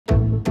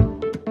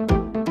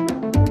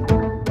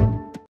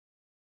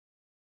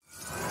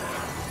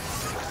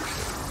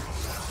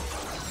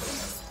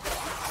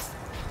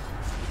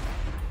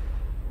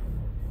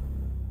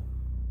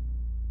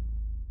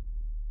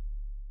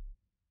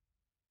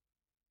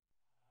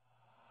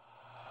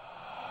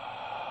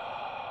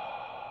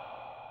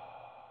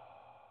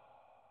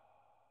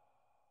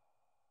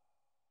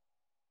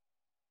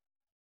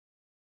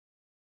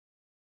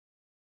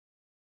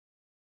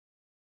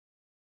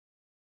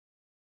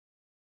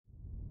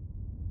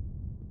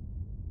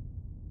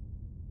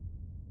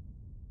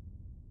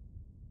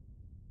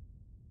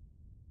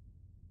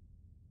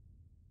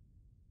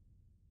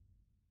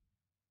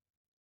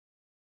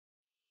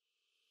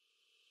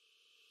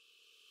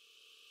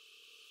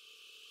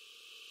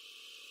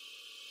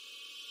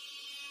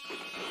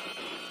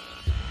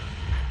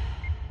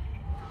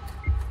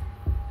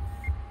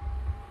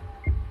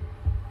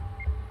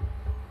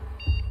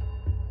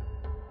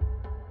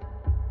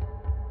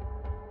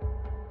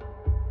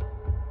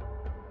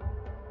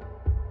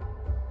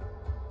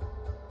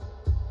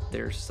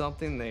There's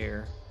something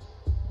there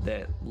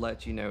that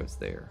lets you know it's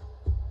there.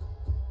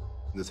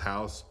 This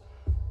house,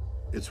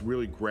 it's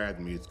really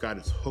grabbed me. It's got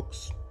its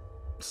hooks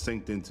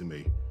synced into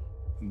me.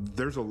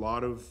 There's a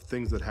lot of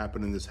things that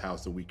happen in this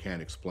house that we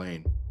can't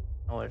explain.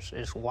 Oh,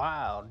 it's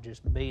wild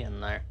just being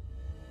there.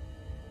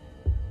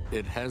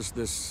 It has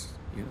this,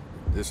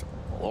 this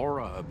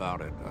aura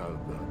about it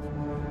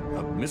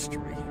of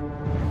mystery.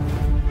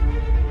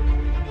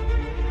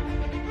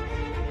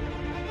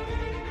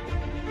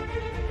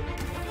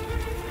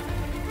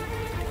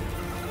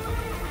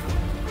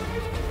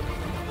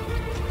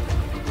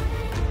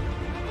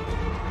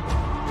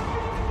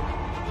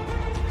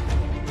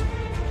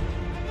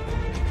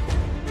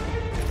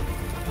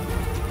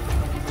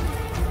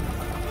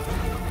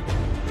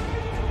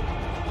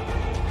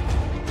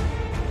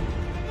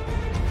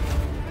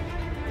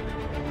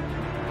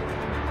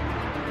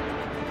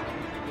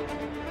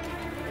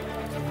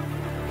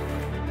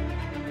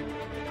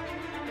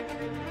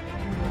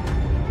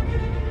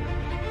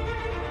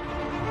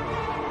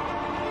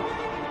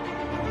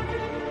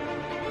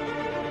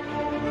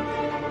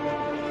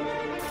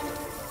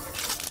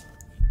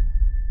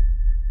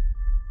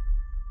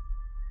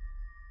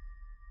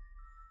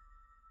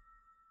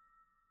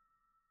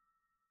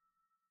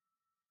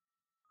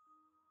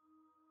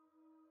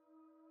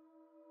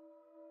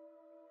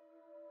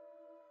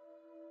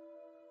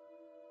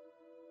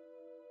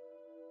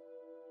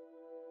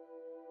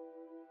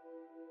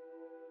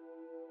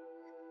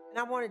 And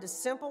I wanted a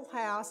simple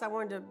house. I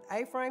wanted an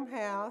A-frame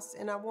house,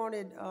 and I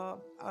wanted a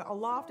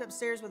loft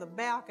upstairs with a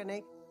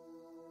balcony.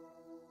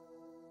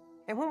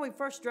 And when we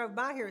first drove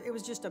by here, it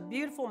was just a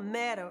beautiful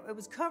meadow. It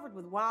was covered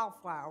with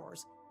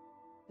wildflowers.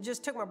 It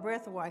just took my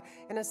breath away.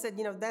 And I said,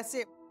 that's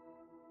it.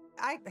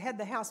 I had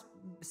the house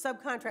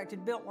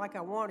subcontracted, built like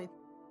I wanted.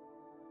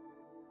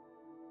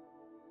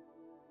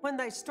 When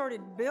they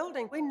started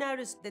building, we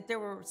noticed that there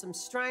were some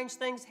strange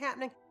things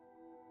happening.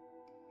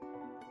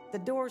 The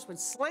doors would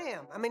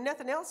slam. I mean,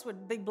 nothing else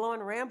would be blowing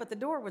around, but the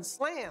door would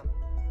slam.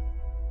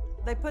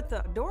 They put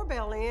the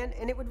doorbell in,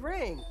 and it would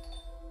ring.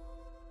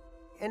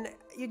 And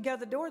you'd go to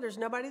the door, there's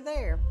nobody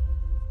there.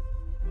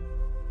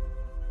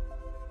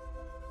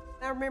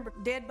 I remember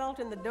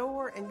deadbolting the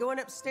door and going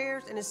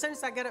upstairs, and as soon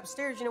as I got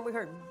upstairs, we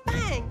heard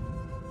bang!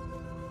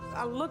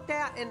 I looked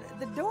out, and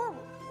the door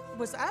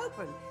was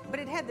open,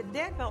 but it had the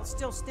deadbolt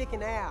still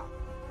sticking out.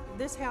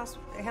 This house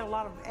had a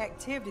lot of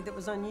activity that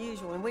was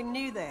unusual, and we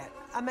knew that.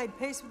 I made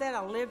peace with that.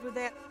 I lived with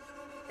that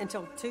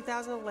until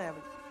 2011.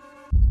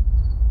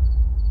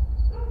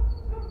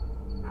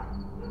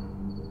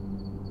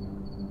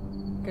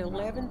 At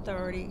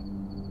 11:30,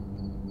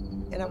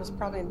 and I was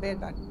probably in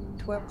bed by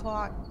 12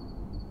 o'clock,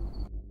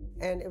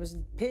 and it was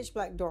pitch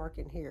black dark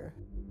in here.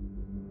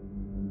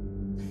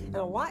 And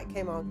a light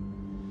came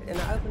on, and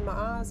I opened my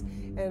eyes,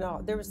 and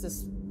there was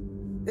this,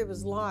 it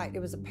was light. It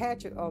was a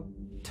patch of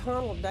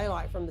tunnel of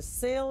daylight from the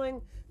ceiling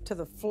to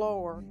the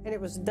floor, and it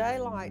was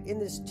daylight in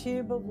this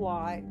tube of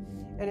light,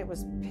 and it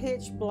was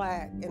pitch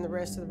black in the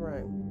rest of the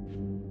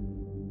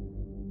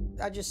room.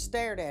 I just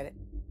stared at it.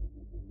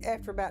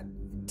 After about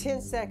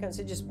 10 seconds,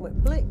 it just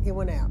went blink, it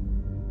went out.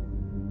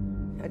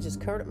 I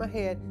just covered up my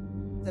head,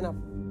 then I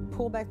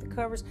pulled back the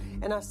covers,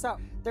 and I saw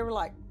there were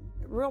like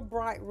real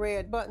bright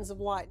red buttons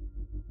of light.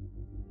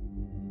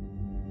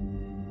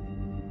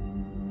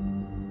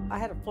 I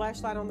had a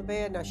flashlight on the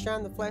bed, and I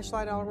shined the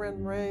flashlight all around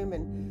the room,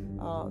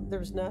 and there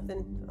was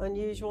nothing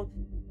unusual.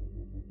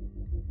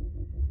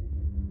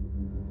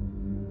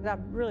 I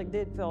really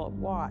did feel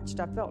watched.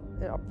 I felt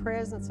a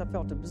presence. I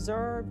felt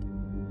observed.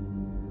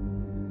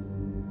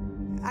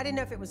 I didn't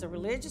know if it was a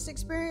religious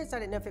experience. I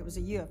didn't know if it was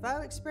a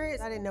UFO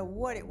experience. I didn't know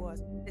what it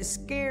was. It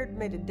scared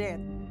me to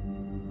death.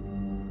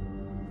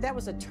 That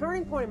was a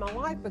turning point in my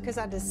life because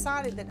I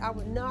decided that I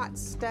would not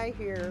stay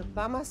here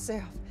by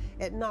myself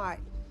at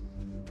night.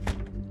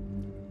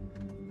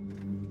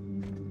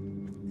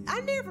 I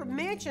never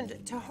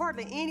mentioned to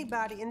hardly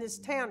anybody in this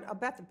town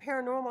about the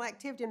paranormal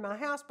activity in my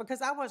house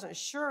because I wasn't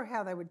sure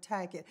how they would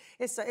take it.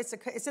 It's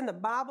in the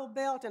Bible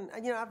Belt, and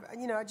I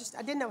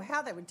didn't know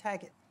how they would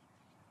take it.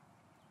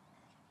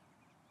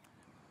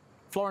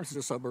 Florence is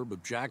a suburb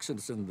of Jackson.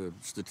 It's in the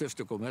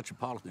statistical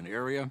metropolitan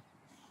area.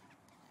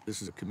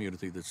 This is a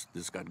community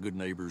that's got good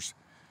neighbors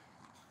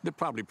that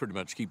probably pretty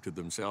much keep to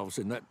themselves,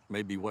 and that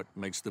may be what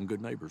makes them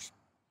good neighbors.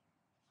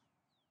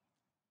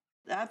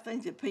 I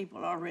think that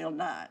people are real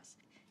nice.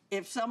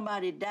 If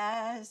somebody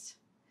dies,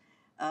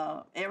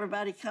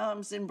 everybody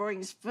comes and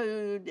brings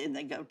food, and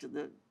they go to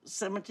the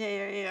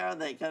cemetery, or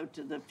they go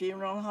to the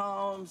funeral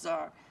homes,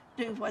 or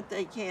do what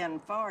they can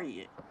for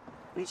you.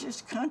 We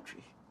just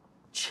country.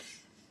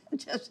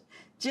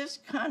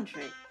 just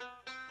country.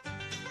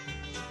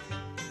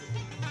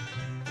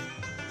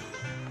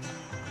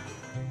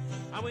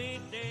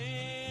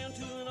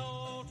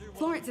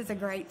 Florence is a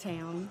great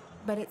town.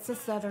 but it's a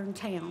southern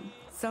town.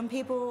 Some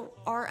people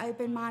are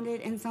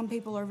open-minded and some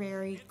people are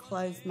very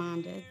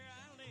closed-minded.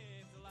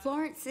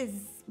 Florence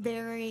is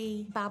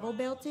very Bible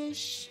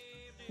Belt-ish.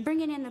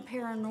 Bringing in the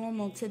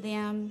paranormal to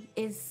them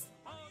is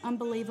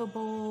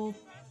unbelievable.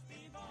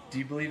 Do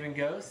you believe in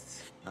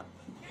ghosts?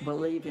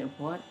 Believe in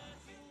what?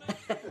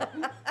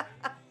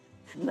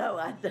 No,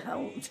 I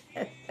don't.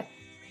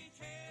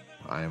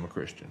 I am a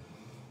Christian.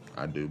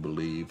 I do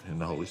believe in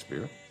the Holy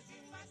Spirit.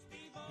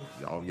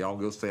 Y'all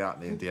go stay out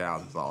in the empty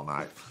houses all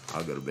night.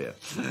 I'll go to bed.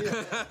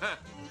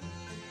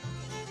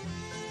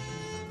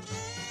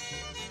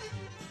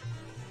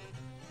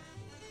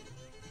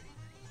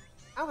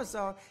 I was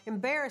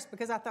embarrassed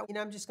because I thought,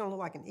 I'm just going to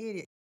look like an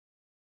idiot.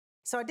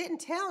 So I didn't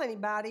tell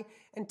anybody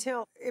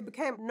until it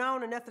became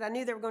known enough that I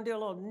knew they were going to do a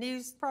little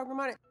news program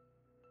on it.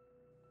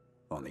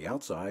 On the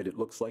outside, it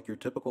looks like your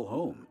typical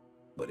home,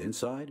 but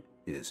inside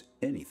is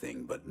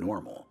anything but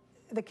normal.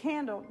 The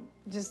candle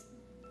just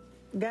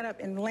got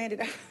up and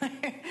landed over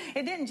there.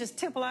 It didn't just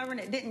tipple over and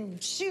it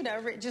didn't shoot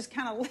over, it just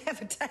kind of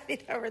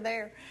levitated over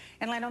there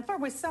and landed on the floor.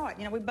 We saw it,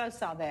 we both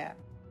saw that.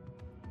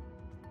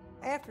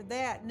 After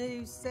that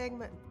news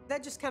segment,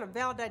 that just kind of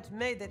validated to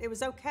me that it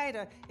was okay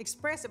to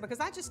express it because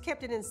I just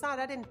kept it inside.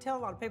 I didn't tell a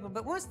lot of people,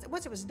 but once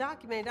it was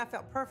documented, I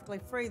felt perfectly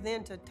free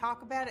then to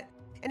talk about it.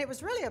 And it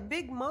was really a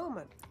big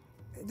moment.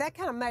 That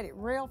kind of made it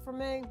real for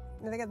me.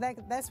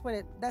 That's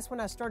when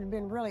I started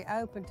being really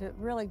open to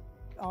really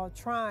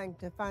trying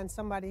to find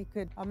somebody who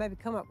could maybe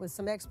come up with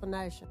some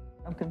explanation.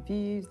 I'm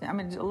confused.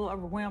 Just a little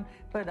overwhelmed,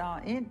 but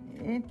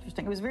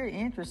interesting. It was very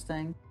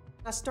interesting.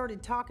 I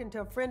started talking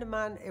to a friend of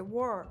mine at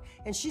work,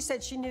 and she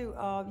said she knew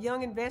a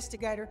young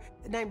investigator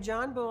named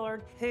John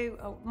Bullard who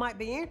might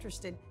be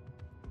interested.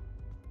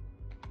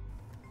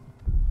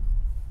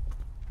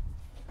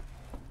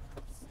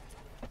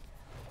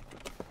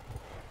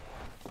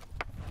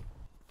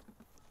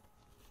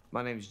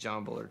 My name is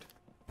John Bullard.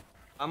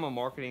 I'm a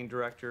marketing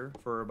director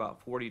for about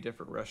 40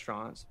 different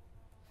restaurants.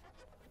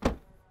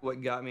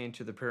 What got me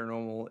into the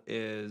paranormal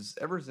is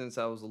ever since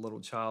I was a little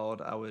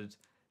child, I would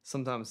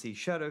sometimes see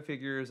shadow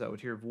figures, I would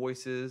hear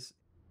voices.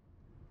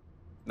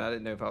 And I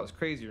didn't know if I was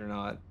crazy or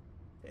not,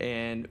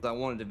 and I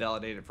wanted to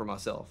validate it for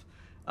myself.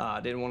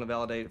 I didn't want to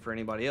validate it for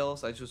anybody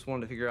else. I just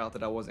wanted to figure out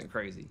that I wasn't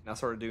crazy. I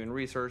started doing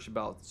research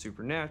about the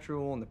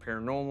supernatural and the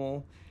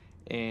paranormal,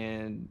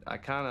 and I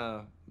kind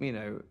of,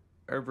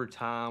 over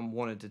time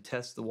wanted to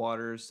test the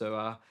waters, so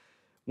I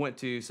went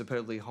to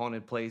supposedly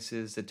haunted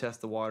places to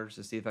test the waters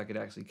to see if I could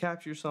actually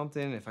capture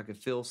something, if I could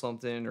feel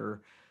something,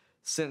 or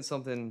sense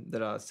something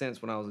that I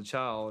sensed when I was a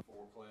child.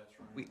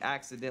 We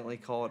accidentally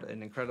called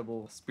an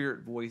incredible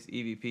spirit voice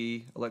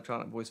EVP,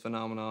 electronic voice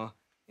phenomena,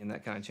 and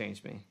that kind of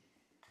changed me.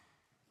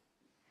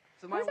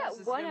 What's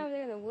that one over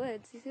there in the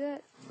woods? You see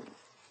that?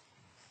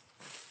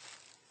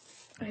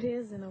 It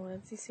is in the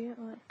woods. You see it?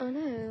 What? Oh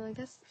no,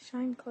 that's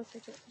shine closer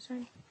to it.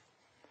 Shine.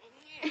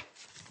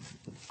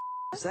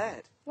 What's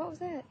that? What was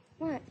that?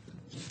 What?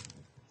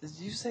 Did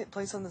you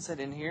play something that said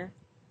in here?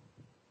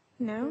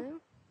 No.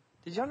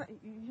 Did y'all not?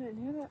 You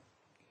didn't hear that?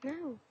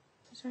 No.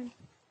 Shine.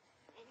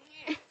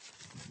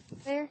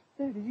 There.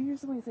 Did you hear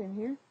somebody say in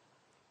here?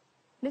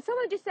 Did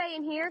someone just say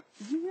in here?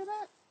 Did you hear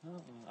that?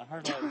 I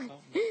heard that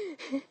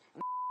something.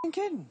 I'm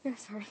kidding. I'm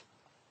sorry.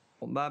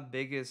 Well, my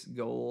biggest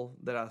goal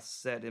that I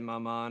set in my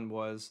mind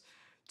was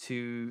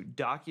to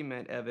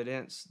document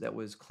evidence that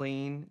was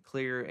clean,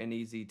 clear, and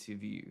easy to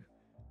view.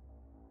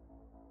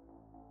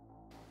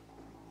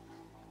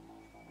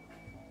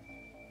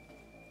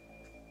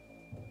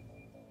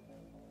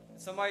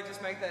 Did somebody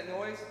just make that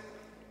noise?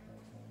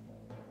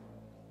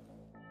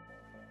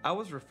 I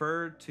was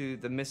referred to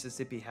the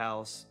Mississippi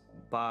house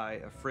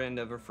by a friend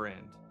of a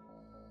friend.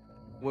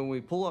 When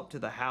we pull up to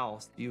the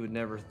house, you would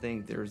never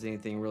think there was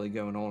anything really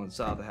going on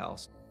inside the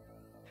house.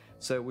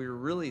 So we were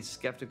really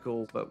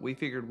skeptical, but we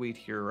figured we'd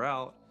hear her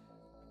out.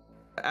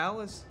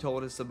 Alice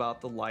told us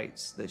about the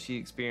lights that she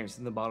experienced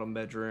in the bottom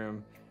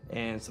bedroom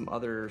and some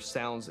other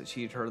sounds that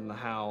she had heard in the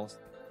house.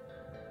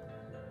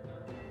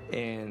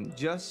 And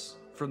just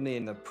from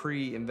the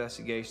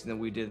pre-investigation that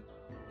we did,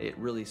 it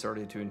really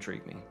started to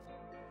intrigue me.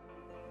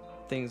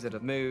 Things that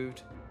have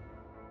moved,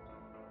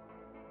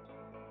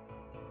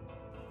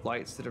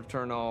 lights that have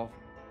turned off.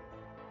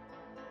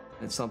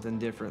 It's something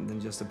different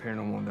than just a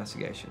paranormal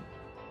investigation.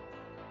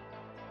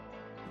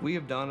 We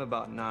have done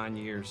about 9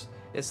 years.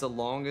 It's the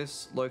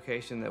longest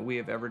location that we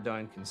have ever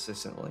done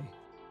consistently.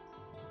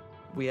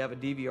 We have a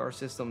DVR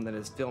system that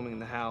is filming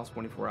the house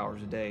 24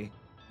 hours a day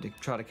to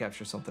try to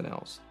capture something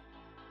else.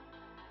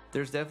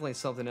 There's definitely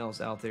something else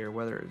out there,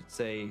 whether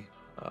it's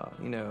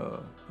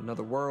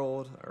another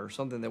world or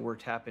something that we're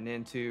tapping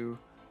into.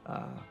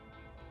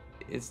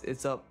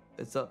 It's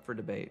up for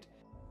debate.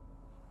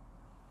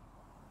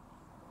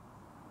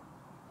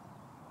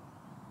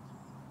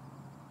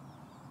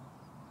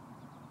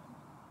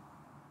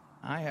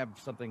 I have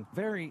something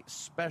very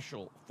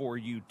special for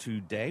you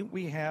today.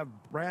 We have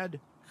Brad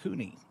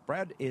Cooney.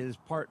 Brad is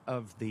part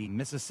of the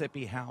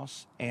Mississippi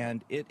House,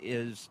 and it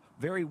is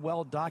very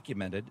well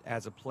documented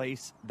as a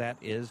place that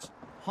is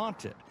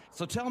haunted.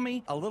 So tell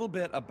me a little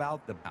bit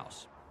about the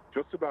house.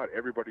 Just about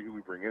everybody who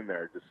we bring in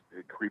there,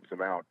 it creeps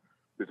them out.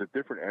 There's a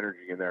different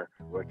energy in there,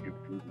 like you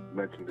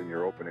mentioned in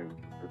your opening.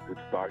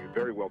 It's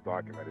very well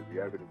documented.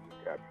 The evidence is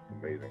captured. It's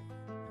amazing.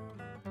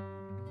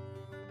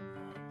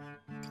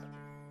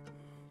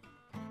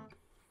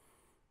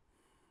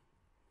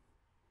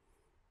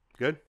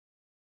 Good.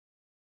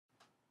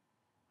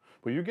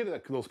 But you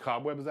get those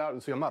cobwebs out,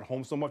 and see, I'm not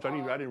home so much. I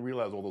didn't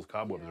realize all those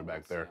cobwebs are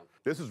back there.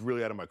 This is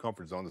really out of my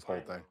comfort zone, this whole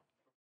thing.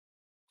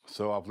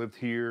 So I've lived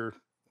here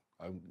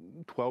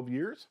 12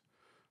 years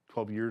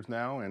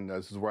now, and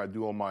this is where I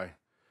do all my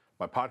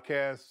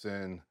podcasts,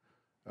 and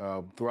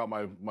throughout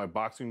my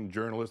boxing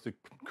journalistic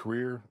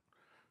career,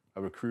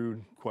 I've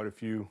accrued quite a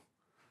few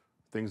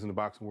things in the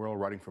boxing world,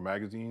 writing for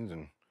magazines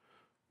and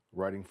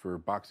writing for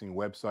boxing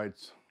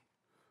websites.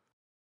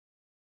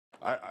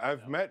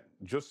 I've met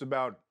just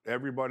about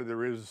everybody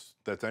there is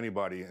that's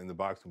anybody in the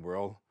boxing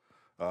world.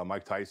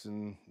 Mike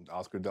Tyson,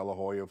 Oscar De La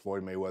Hoya,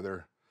 Floyd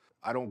Mayweather.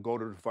 I don't go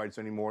to the fights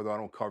anymore, though. I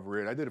don't cover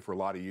it. I did it for a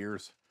lot of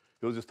years.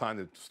 It was just time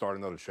to start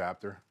another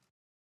chapter.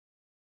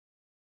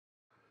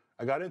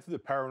 I got into the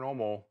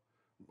paranormal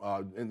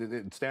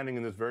standing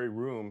in this very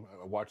room.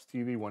 I watched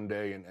TV one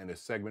day, and a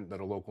segment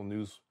that a local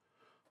news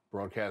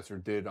broadcaster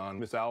did on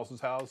Miss Alice's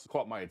house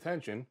caught my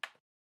attention.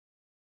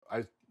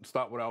 I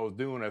stopped what I was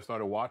doing. I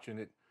started watching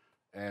it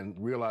and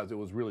realized it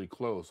was really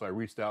close. So I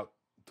reached out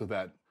to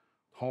that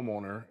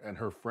homeowner and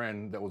her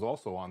friend that was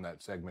also on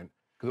that segment,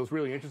 because it was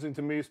really interesting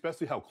to me,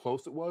 especially how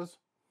close it was.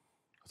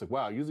 I was like,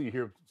 wow, usually you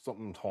hear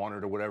something's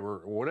haunted or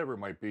whatever it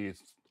might be.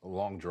 It's a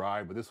long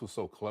drive, but this was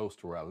so close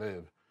to where I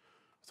live.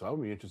 So I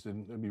would be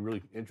interested. It'd be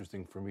really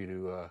interesting for me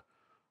to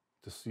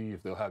see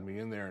if they'll have me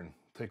in there and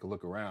take a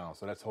look around.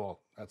 So that's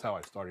how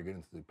I started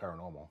getting into the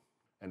paranormal,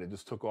 and it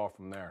just took off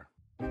from there.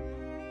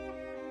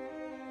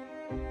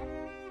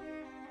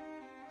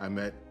 I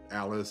met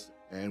Alice,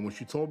 and when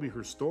she told me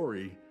her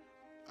story,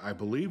 I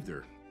believed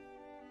her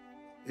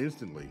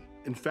instantly.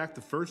 In fact,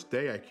 the first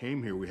day I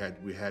came here, we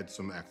had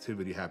some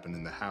activity happen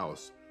in the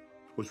house,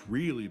 which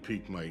really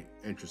piqued my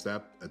interest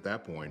at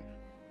that point.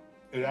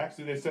 It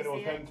actually, they said it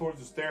was heading towards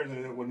the stairs,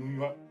 and when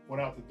we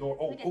went out the door,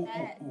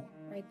 oh.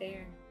 Right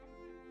there.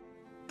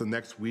 The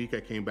next week, I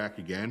came back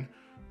again.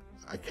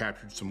 I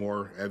captured some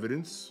more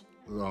evidence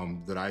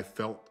that I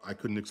felt I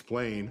couldn't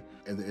explain,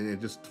 and it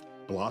just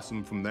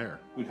blossomed from there.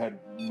 We'd had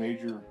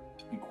major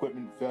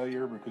equipment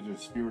failure because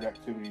there's spirit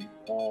activity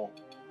all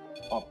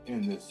up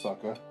in this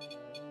sucker.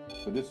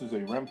 But this is a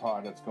REM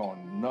pod that's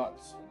going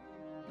nuts.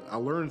 I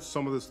learned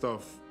some of this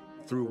stuff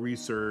through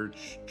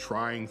research,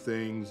 trying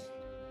things.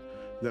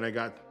 Then I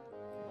got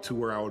to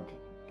where I would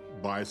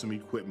buy some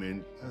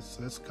equipment.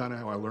 That's kind of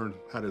how I learned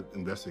how to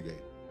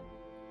investigate.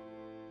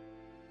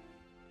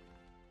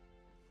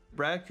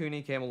 Brad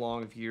Cooney came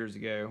along a few years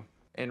ago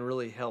and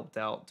really helped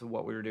out to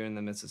what we were doing in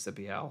the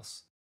Mississippi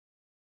house.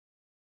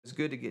 It's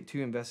good to get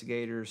two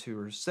investigators who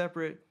are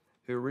separate,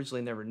 who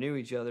originally never knew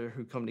each other,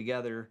 who come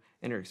together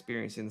and are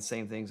experiencing the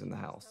same things in the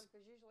house.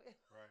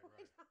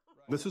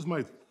 This is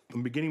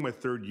I'm beginning my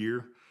third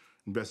year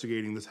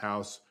investigating this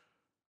house.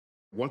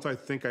 Once I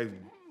think I've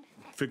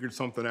figured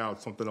something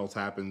out, something else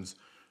happens.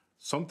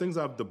 Some things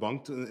I've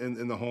debunked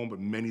in the home, but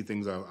many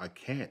things I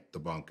can't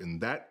debunk. And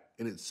that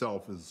in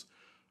itself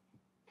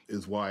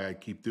is why I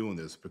keep doing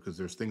this, because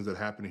there's things that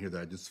happen here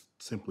that I just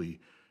simply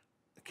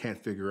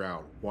can't figure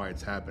out why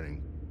it's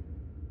happening.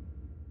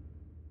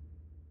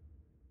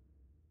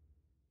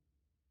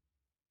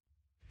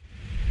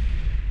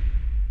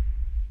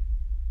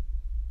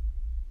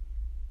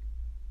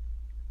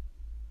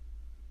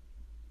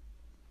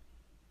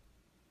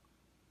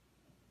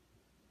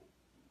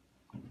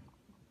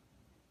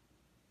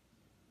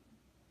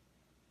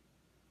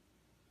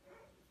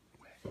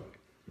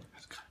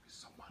 There's gotta be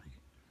somebody.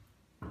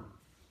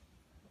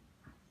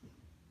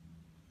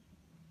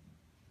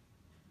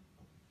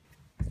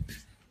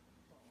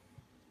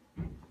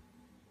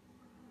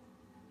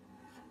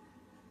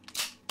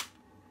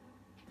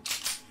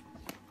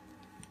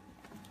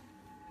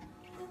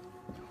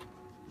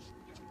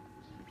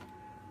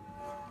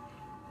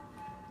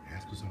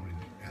 Ask if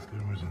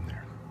someone's in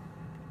there.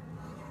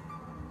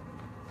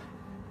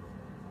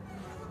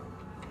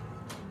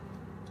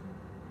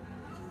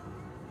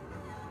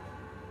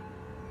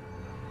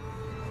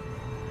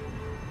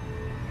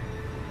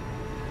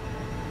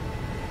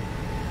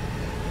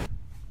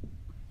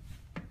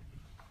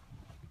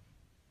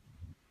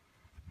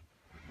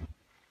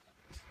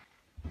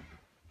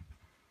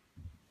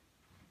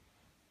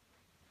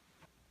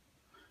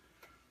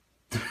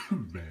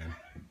 Man.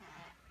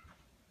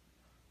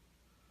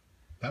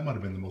 That might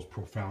have been the most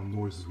profound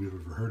noises we've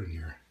ever heard in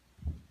here.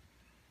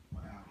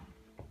 Wow.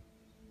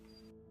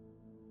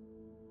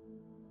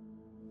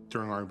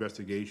 During our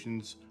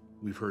investigations,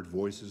 we've heard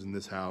voices in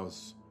this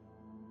house,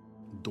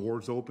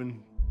 doors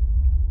open.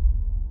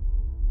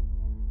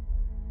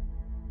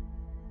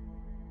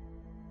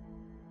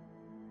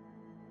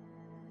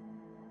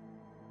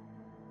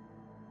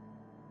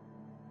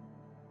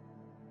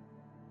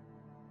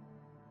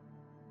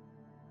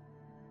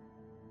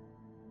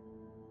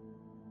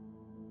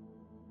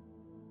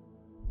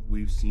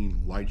 We've seen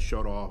lights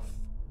shut off.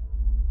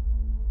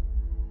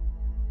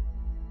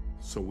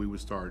 So we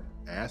would start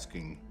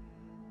asking,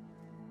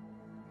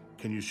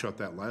 can you shut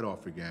that light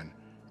off again?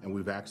 And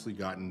we've actually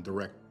gotten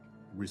direct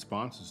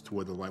responses to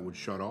where the light would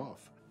shut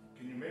off.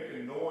 Can you make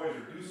a noise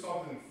or do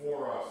something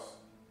for us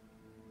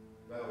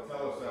that'll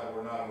tell us that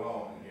we're not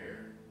alone in here?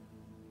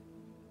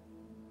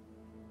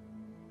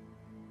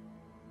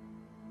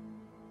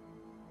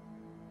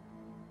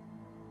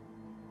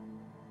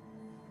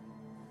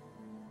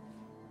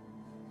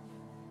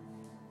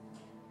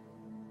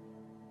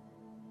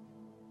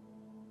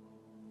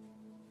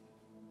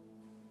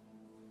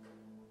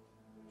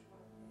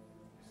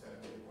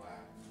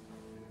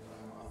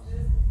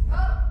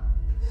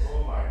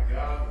 Oh my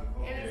God.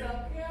 Okay. It is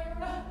on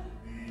camera.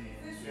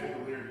 The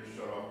chandelier just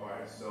shut off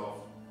by itself.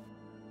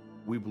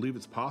 We believe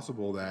it's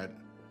possible that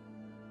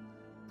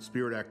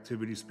spirit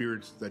activity,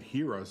 spirits that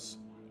hear us,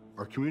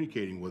 are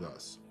communicating with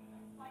us.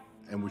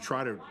 And we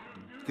try to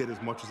get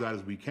as much of that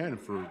as we can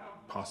for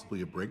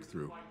possibly a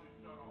breakthrough.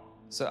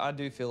 So I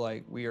do feel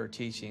like we are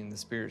teaching the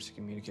spirits to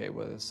communicate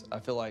with us. I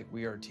feel like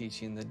we are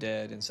teaching the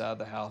dead inside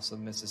the house of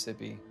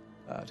Mississippi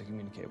to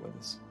communicate with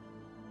us.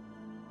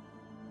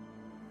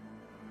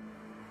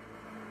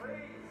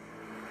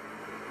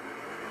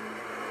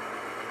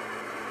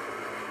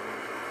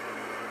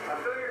 I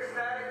feel your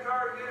static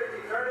charge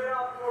energy. Turn it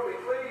off for me,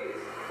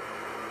 please.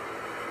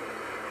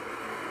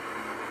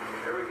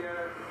 There we go.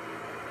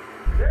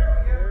 There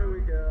we go. There we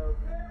go.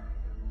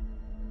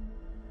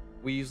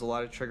 We use a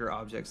lot of trigger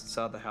objects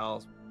inside the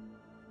house.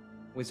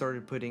 We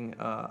started putting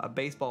a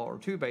baseball or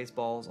two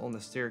baseballs on the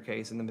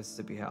staircase in the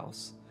Mississippi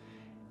house.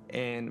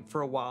 And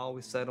for a while,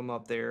 we set them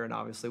up there, and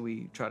obviously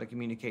we try to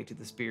communicate to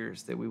the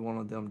spirits that we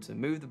wanted them to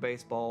move the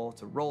baseball,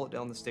 to roll it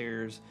down the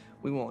stairs.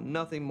 We want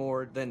nothing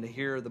more than to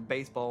hear the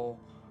baseball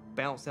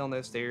bounce down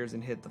those stairs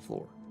and hit the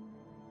floor.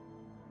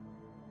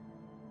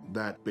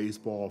 That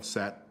baseball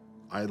sat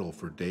idle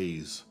for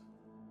days.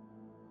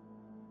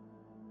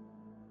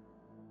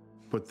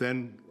 But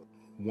then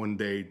one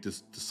day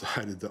just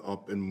decided to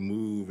up and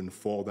move and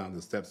fall down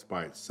the steps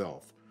by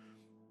itself.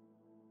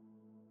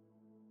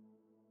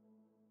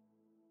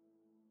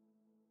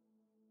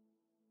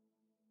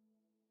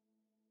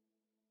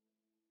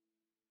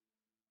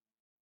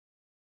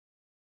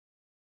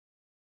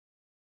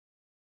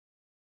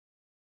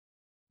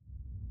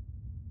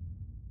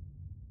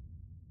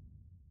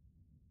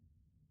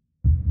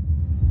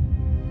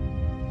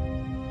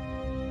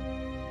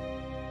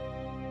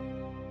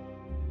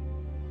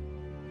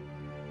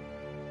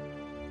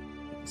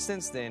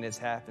 Since then, it's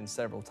happened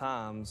several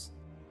times.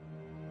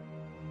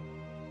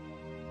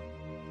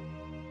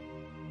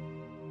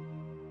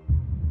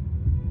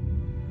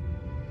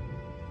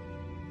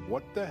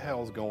 What the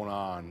hell's going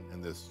on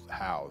in this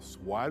house?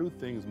 Why do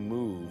things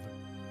move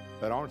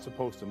that aren't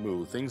supposed to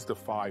move? Things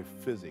defy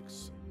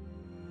physics.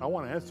 I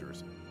want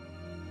answers.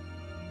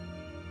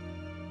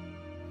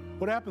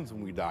 What happens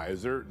when we die?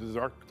 Do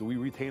we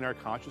retain our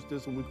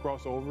consciousness when we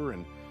cross over,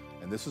 and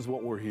this is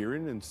what we're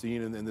hearing and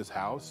seeing in this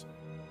house?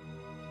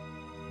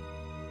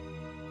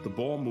 The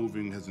ball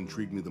moving has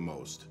intrigued me the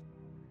most.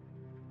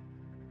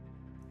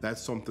 That's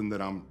something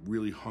that I'm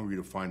really hungry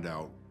to find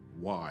out.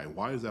 Why?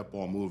 Why is that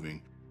ball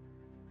moving?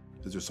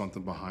 Is there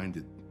something behind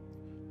it?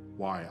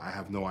 Why? I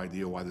have no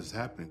idea why this is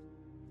happening.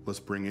 Let's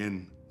bring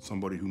in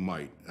somebody who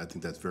might. I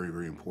think that's very,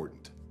 very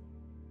important.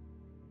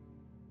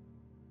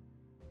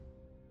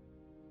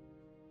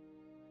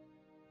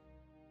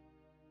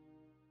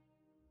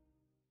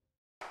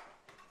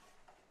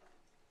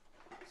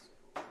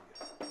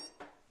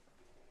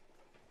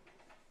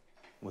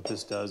 What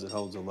this does, it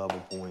holds a level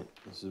point.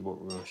 This is what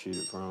we're going to shoot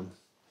it from.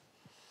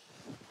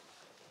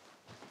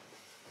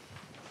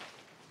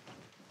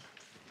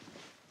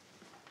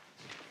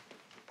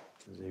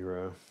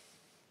 Zero.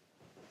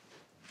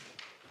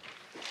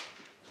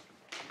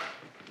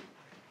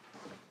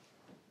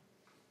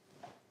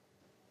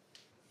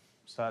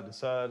 Side to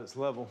side, it's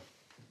level.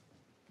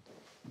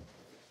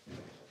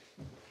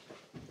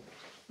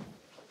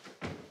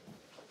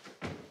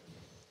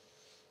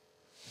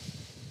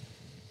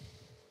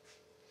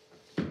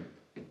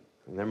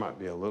 And there might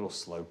be a little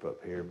slope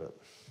up here, but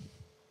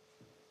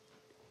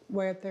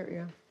Way up there,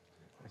 yeah.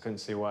 I couldn't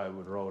see why it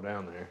would roll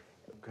down there.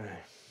 Okay.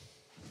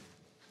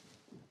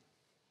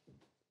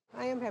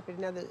 I am happy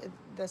to know that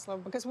that's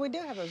level, because we do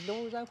have those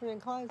doors open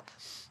and closed.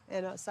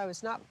 And so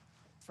it's not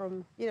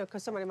from, you know,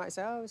 because somebody might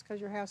say, oh, it's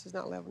because your house is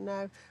not level.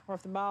 No. Or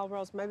if the ball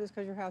rolls, maybe it's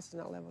because your house is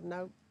not level.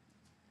 No.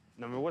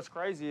 I mean, what's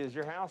crazy is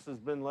your house has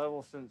been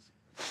level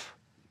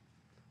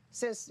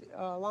Since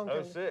a long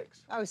time.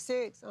 06.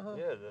 06, uh-huh.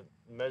 Yeah, the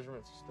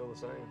measurements are still the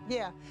same.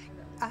 Yeah.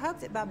 I hope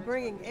that by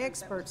bringing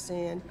experts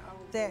in,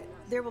 that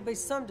there will be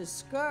some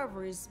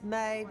discoveries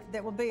made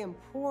that will be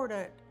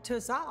important to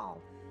us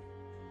all.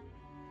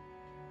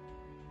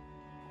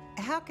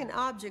 How can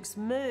objects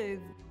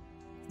move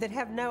that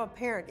have no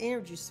apparent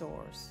energy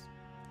source?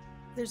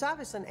 There's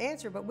obviously an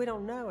answer, but we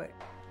don't know it.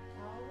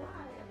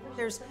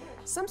 There's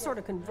some sort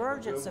of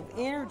convergence of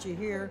energy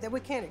here that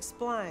we can't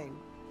explain.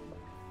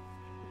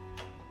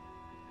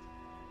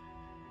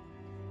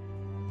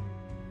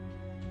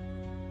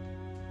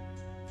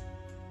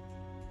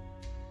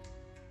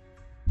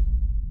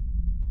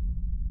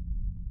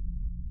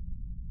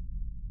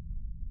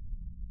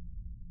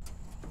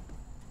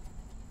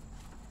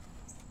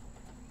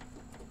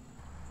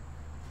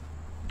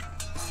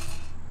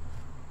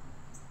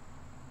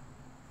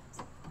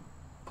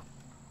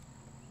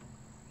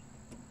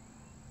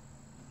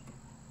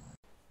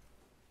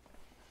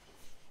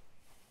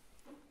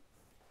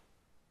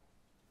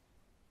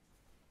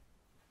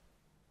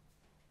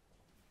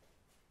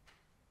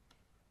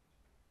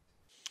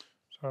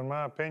 So in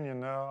my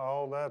opinion now,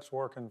 all that's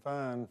working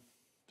fine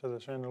to the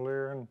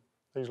chandelier and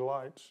these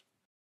lights.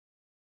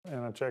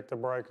 And I checked the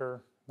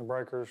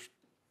breaker's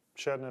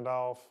shutting it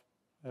off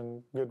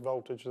and good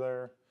voltage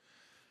there.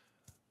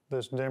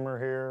 This dimmer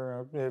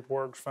here, it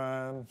works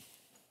fine.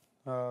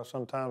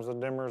 Sometimes the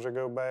dimmers will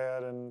go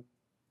bad and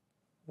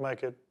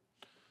make it,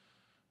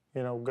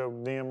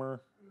 go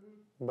dimmer.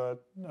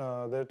 But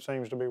that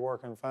seems to be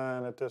working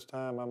fine at this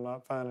time. I'm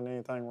not finding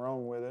anything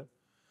wrong with it.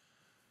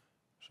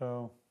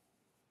 So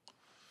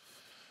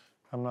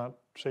I'm not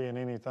seeing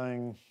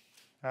anything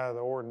out of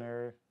the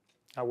ordinary.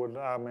 I would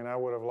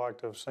have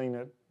liked to have seen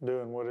it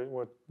doing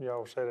what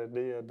y'all said it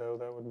did, though.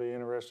 That would be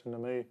interesting to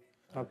me.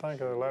 I think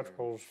the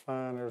electrical's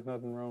fine. There's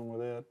nothing wrong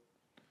with it.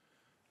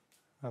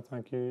 I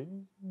think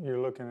you're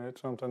looking at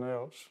something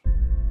else.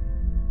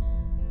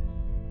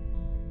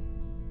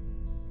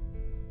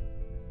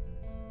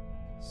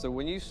 So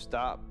when you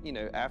stopped,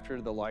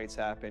 after the lights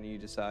happened, you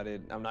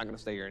decided, I'm not going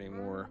to stay here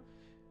anymore.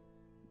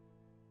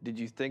 Did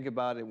you think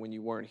about it when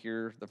you weren't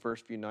here the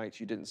first few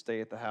nights you didn't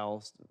stay at the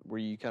house? Were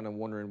you kind of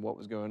wondering what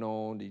was going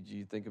on? Did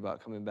you think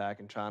about coming back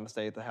and trying to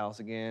stay at the house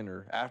again?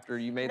 Or after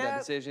you made that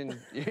decision,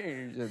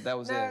 that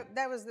was it? No,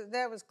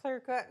 that was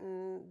clear cut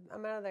and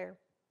I'm out of there.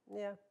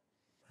 Yeah.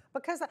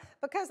 Because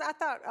I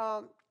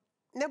thought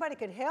nobody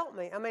could help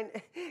me. I mean,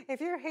 if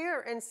you're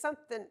here and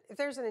if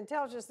there's an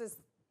intelligence that's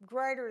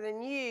greater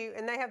than you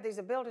and they have these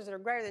abilities that are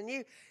greater than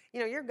you,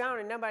 you're gone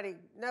and nobody's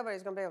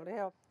going to be able to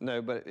help. No,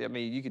 but I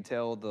mean, you could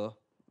tell the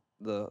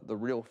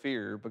real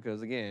fear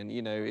because, again,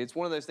 it's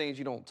one of those things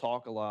you don't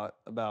talk a lot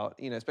about,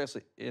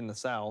 especially in the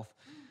South.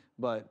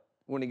 But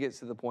when it gets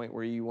to the point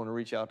where you want to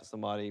reach out to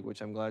somebody,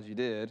 which I'm glad you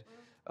did,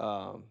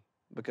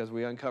 because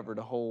we uncovered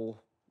a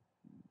whole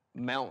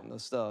mountain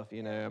of stuff,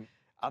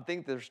 I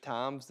think there's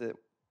times that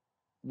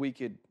we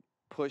could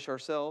push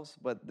ourselves,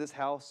 but this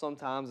house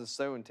sometimes is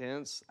so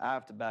intense, I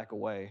have to back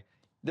away.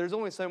 There's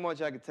only so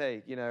much I could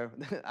take,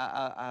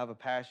 I have a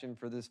passion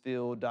for this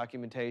field,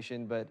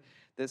 documentation, but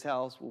this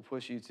house will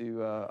push you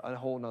to a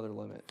whole nother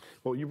limit.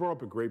 Well, you brought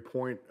up a great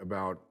point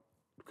about,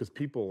 because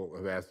people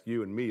have asked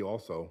you and me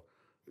also,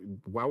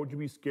 why would you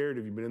be scared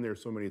if you've been in there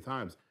so many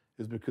times?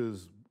 It's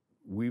because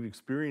we've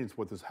experienced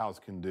what this house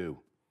can do.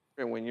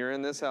 And when you're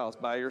in this house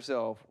by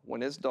yourself,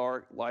 when it's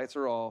dark, lights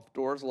are off,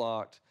 doors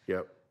locked,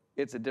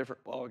 it's a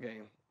different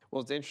ballgame.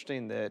 Well, it's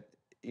interesting that,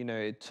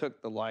 it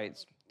took the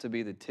lights to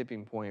be the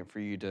tipping point for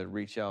you to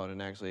reach out and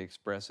actually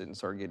express it and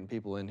start getting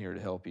people in here to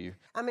help you.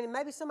 I mean,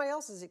 maybe somebody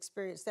else has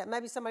experienced that.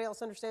 Maybe somebody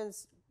else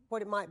understands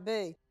what it might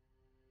be.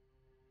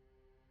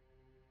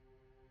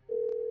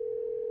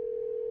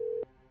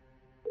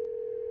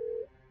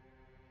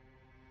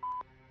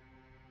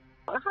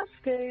 Hi,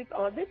 Steve.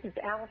 This is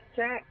Alice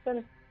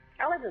Jackson.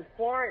 I live in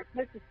Florence,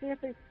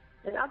 Mississippi,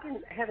 and I've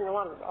been having a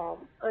lot of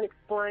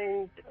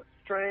unexplained,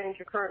 strange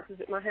occurrences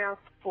at my house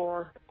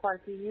for quite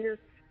a few years.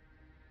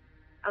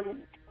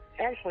 I'm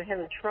actually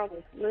having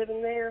trouble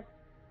living there.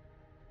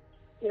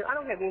 I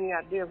don't have any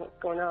idea what's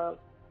going on.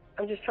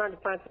 I'm just trying to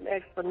find some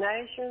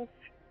explanations,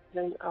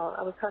 and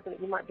I was hoping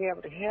that you might be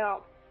able to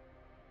help.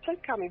 Please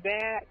call me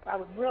back. I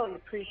would really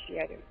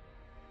appreciate it.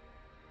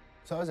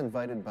 So I was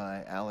invited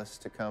by Alice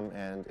to come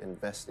and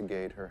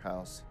investigate her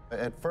house.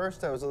 At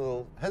first, I was a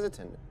little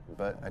hesitant,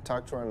 but I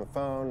talked to her on the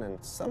phone,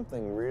 and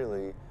something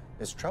really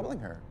is troubling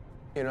her.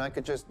 I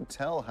could just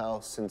tell how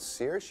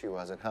sincere she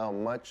was and how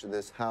much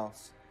this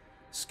house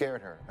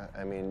scared her.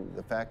 I mean,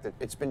 the fact that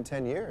it's been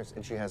 10 years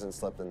and she hasn't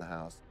slept in the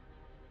house.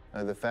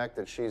 The fact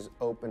that she's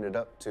opened it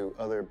up to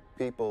other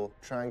people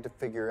trying to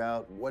figure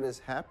out what is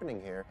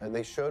happening here. And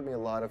they showed me a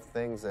lot of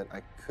things that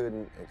I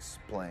couldn't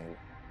explain.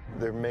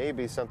 There may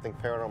be something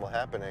paranormal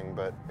happening,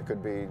 but it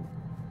could be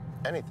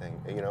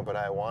anything, but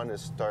I want to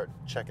start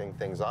checking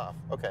things off.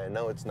 Okay, I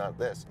know it's not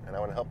this, and I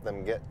want to help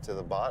them get to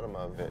the bottom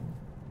of it.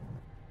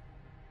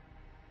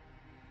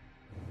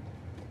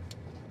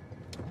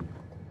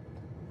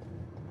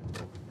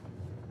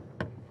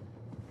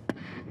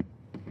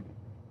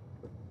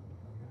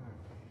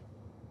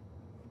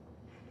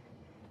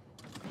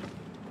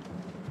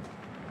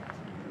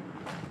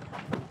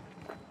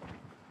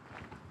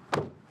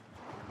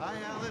 Hi,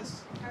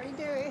 Alice. How are you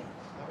doing?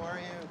 How are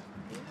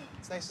you?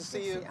 It's nice to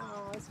see you.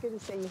 Oh, it's good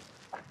to see you.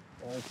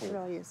 Thank you. It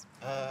really is.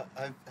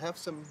 I have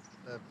some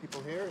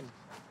people here, and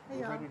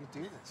we're are. ready to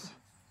do this.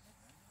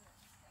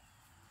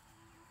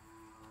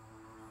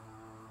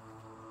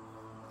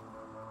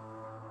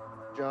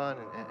 John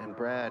and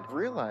Brad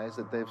realize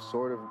that they've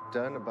sort of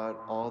done about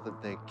all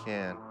that they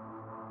can.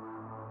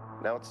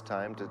 Now it's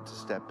time to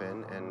step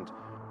in and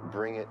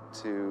bring it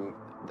to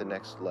the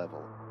next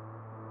level.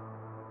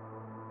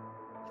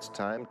 It's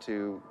time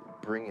to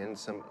bring in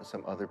some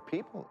other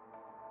people.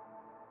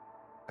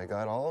 I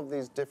got all of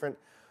these different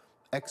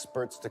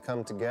experts to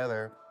come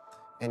together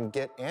and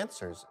get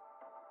answers.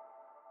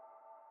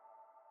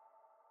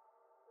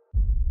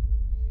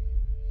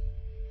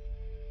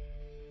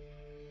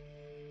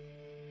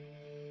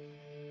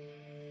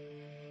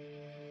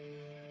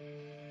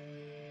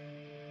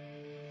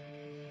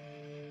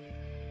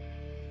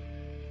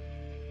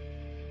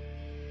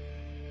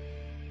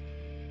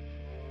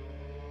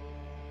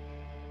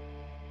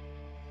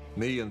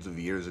 Millions of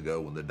years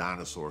ago, when the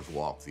dinosaurs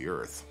walked the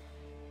earth,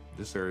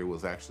 this area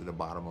was actually the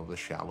bottom of a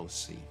shallow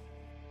sea.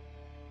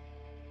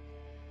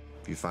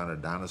 If you find a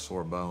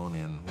dinosaur bone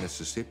in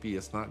Mississippi,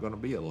 it's not going to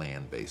be a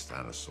land-based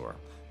dinosaur.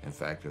 In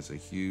fact, there's a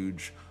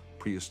huge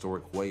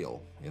prehistoric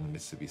whale in the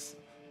Mississippi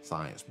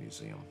Science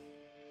Museum.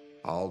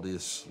 All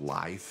this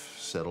life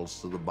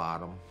settles to the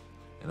bottom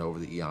and over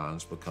the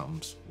eons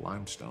becomes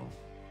limestone.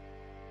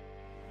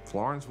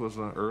 Florence was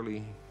an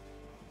early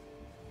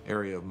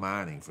area of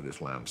mining for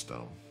this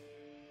limestone.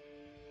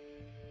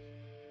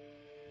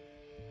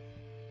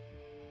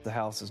 The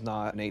house is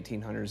not an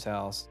 1800s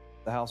house.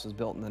 The house was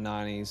built in the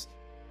 90s.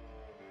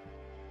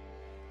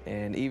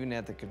 And even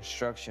at the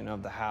construction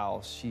of the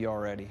house, she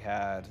already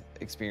had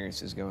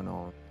experiences going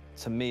on.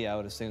 To me, I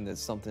would assume that's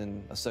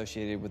something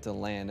associated with the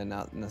land and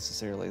not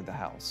necessarily the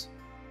house.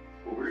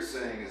 What we're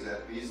saying is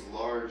that these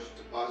large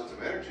deposits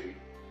of energy,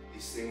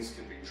 these things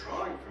can be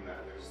drawing from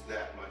that. There's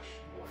that much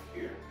more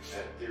here.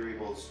 That theory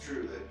holds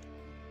true that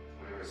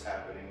whatever's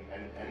happening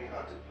in any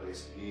haunted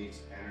place needs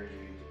energy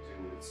to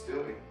do what it's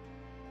doing.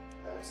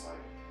 That's like,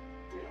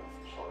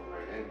 plug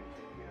right in,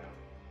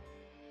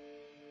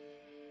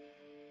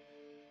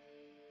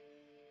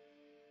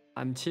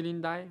 I'm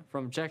Qilin Dai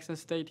from Jackson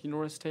State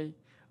University,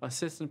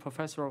 Assistant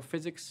Professor of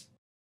Physics.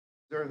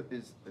 There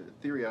is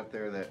a theory out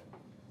there that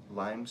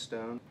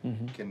limestone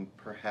can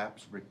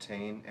perhaps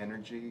retain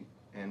energy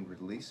and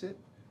release it.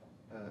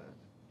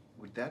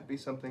 Would that be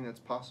something that's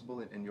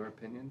possible in your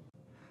opinion?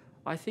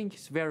 I think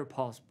it's very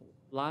possible.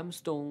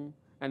 Limestone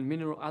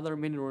and other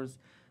minerals,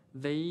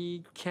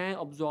 they can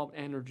absorb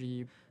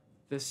energy.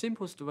 The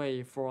simplest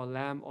way for a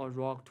lime or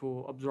rock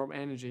to absorb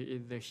energy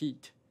is the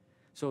heat.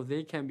 So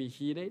they can be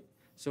heated,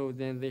 so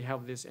then they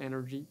have this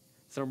energy,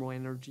 thermal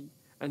energy,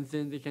 and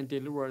then they can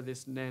deliver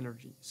this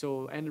energy.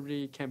 So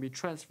energy can be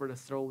transferred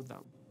through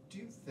them. Do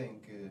you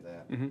think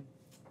that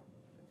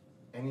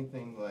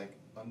anything like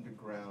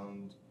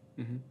underground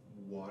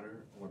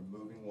water or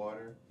moving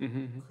water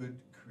could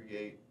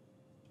create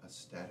a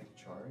static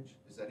charge?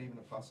 Is that even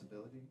a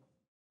possibility?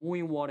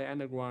 Moving water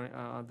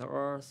underground, the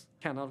earth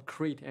cannot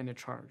create any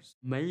charge.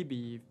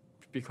 Maybe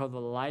because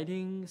of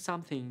lighting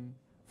something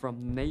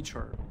from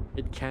nature,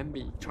 it can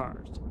be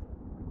charged,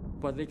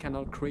 but they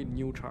cannot create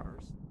new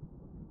charge.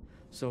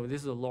 So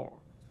this is a law.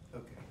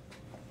 Okay.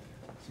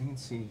 So you can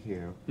see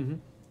here,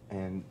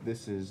 and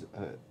this is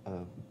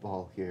a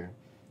ball here,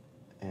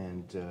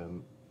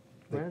 and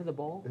where's the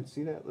ball?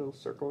 See that little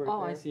circle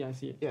right there? I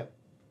see it. Yeah.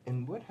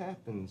 And what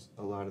happens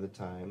a lot of the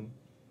time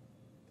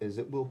is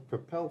it will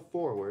propel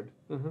forward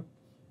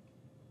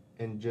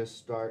and just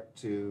start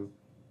to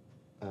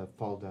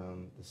fall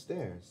down the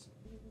stairs.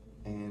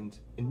 And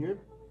in your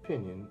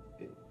opinion,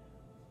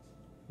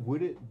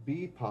 would it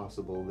be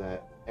possible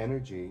that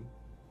energy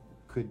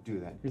could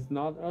do that? It's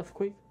not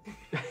earthquake?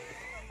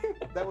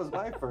 That was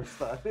my first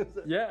thought.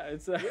 Yeah,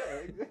 it's a...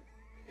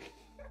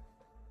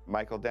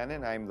 Michael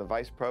Denon, I'm the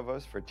Vice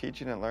Provost for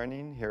Teaching and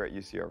Learning here at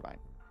UC Irvine.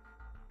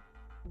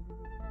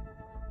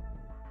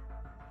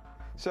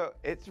 So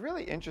it's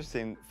really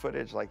interesting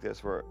footage like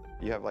this where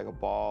you have like a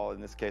ball, in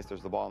this case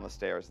there's the ball on the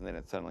stairs, and then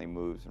it suddenly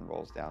moves and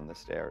rolls down the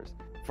stairs.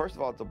 First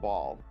of all, it's a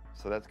ball,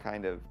 so that's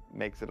kind of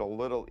makes it a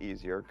little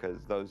easier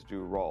because those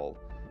do roll.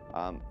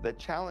 The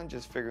challenge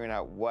is figuring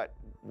out what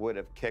would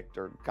have kicked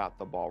or got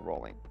the ball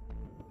rolling.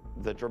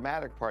 The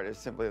dramatic part is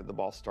simply that the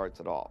ball starts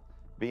at all.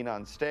 Being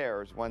on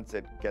stairs, once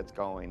it gets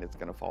going, it's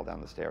going to fall down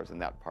the stairs, and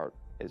that part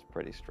is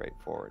pretty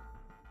straightforward.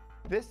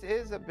 This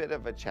is a bit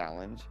of a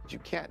challenge. You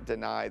can't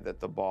deny that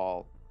the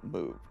ball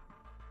moved.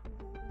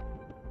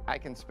 I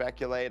can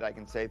speculate, I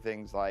can say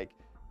things like,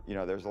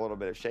 there's a little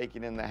bit of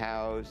shaking in the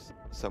house,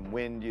 some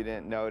wind you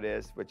didn't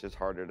notice, which is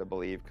harder to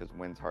believe because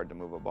wind's hard to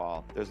move a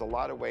ball. There's a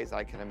lot of ways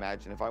I can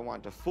imagine. If I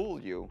want to fool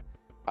you,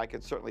 I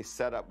could certainly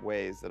set up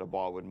ways that a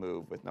ball would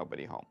move with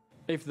nobody home.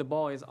 If the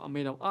ball is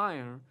made of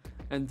iron,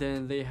 and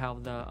then they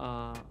have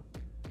the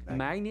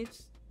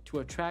magnets to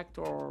attract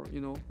or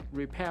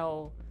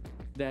repel,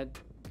 that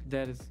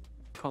is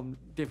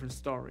different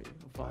story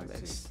about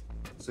this.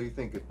 So you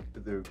think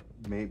there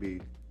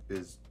maybe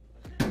is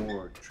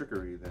more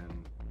trickery than...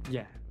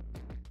 Yeah.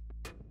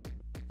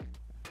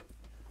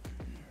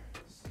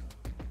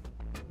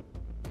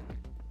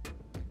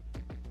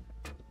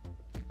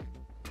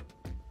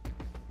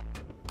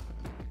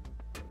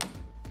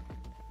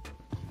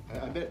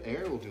 I bet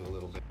air will do a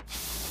little bit.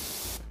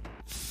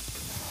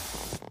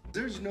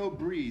 There's no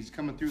breeze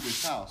coming through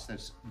this house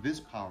that's this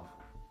powerful.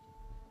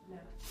 No.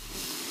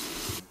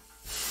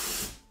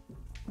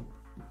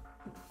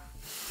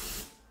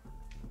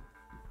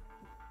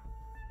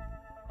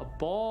 A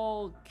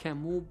ball can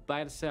move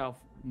by itself.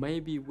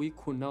 Maybe we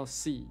could not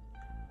see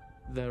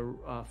the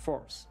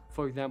force.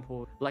 For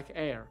example, like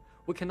air.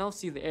 We cannot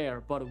see the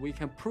air, but we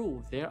can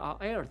prove there are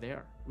air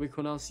there. We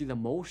could not see the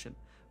motion,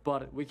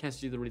 but we can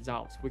see the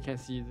results. We can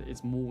see that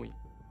it's moving.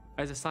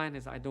 As a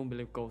scientist, I don't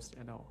believe ghosts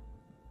at all.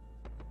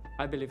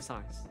 I believe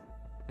science.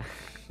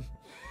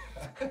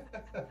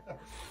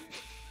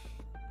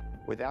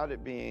 Without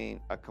it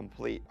being a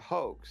complete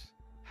hoax,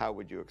 how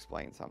would you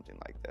explain something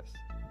like this?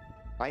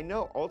 I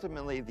know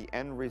ultimately the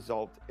end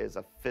result is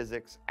a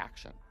physics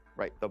action,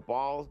 right? The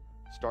ball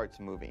starts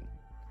moving.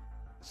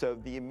 So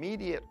the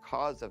immediate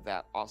cause of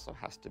that also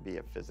has to be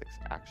a physics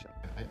action.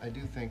 I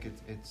do think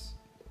it's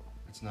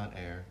not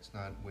air, it's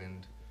not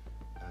wind,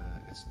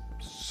 it's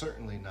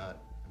certainly not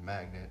a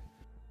magnet.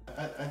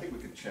 I think we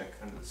could check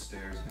under the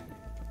stairs maybe.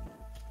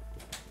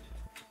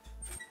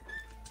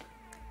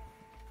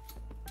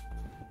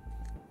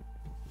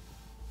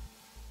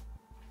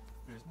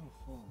 There's no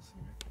holes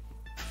here.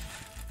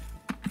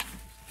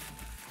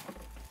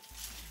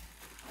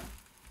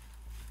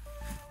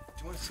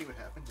 Do you want to see what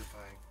happens if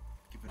I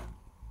give it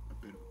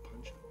a bit of a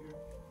punch up here?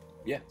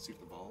 Yeah. See if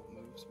the ball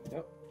moves?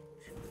 Yep.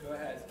 Go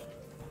ahead.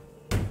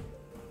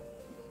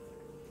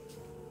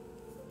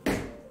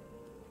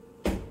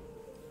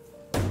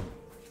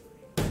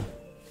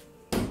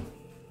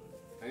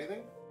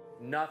 Anything?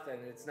 Nothing.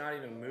 It's not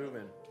even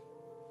moving.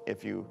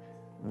 If you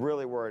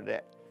really were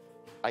to,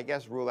 I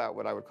guess, rule out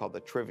what I would call the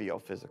trivial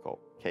physical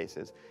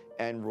cases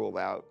and rule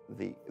out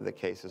the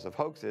cases of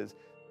hoaxes,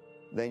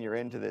 then you're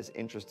into this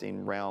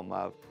interesting realm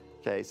of,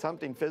 okay,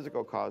 something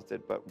physical caused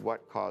it, but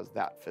what caused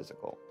that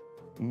physical?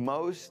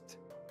 Most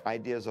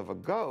ideas of a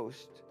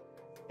ghost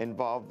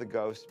involve the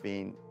ghost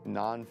being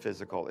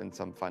non-physical in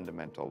some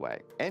fundamental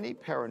way. Any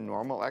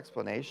paranormal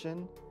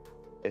explanation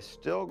is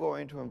still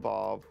going to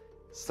involve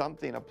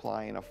something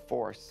applying a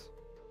force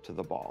to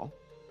the ball.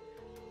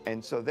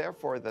 And so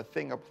therefore, the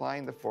thing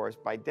applying the force,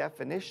 by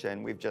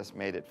definition, we've just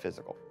made it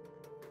physical.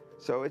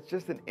 So it's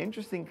just an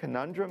interesting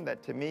conundrum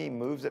that, to me,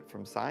 moves it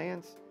from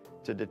science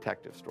to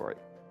detective story.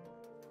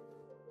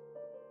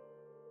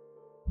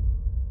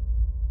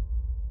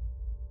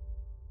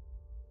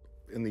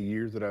 In the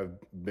years that I've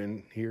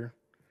been here,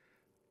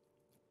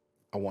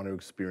 I want to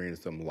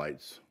experience some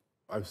lights.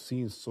 I've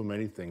seen so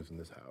many things in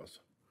this house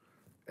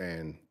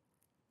and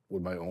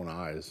with my own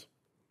eyes,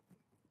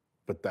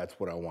 but that's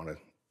what I want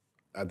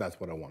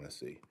to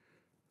see.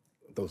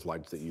 Those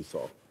lights that you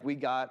saw. We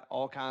got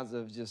all kinds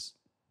of just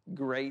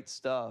great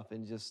stuff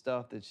and just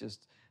stuff that's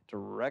just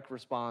direct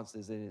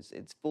responses, and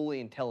it's fully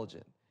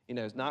intelligent. You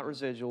know, it's not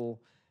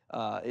residual.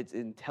 It's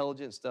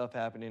intelligent stuff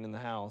happening in the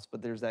house,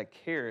 but there's that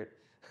carrot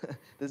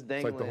that's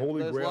dangling. It's like the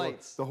holy those grail.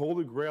 lights. The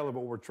holy grail of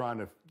what we're trying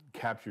to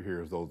capture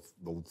here is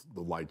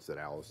the lights that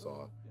Alice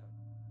saw.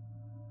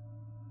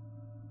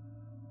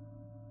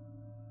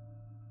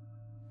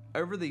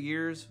 Over the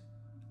years,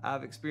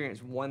 I've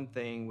experienced one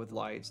thing with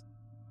lights.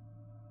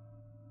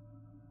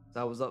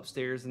 I was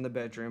upstairs in the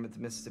bedroom at the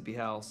Mississippi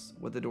house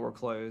with the door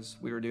closed.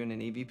 We were doing an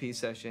EVP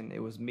session. It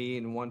was me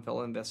and one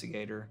fellow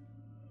investigator.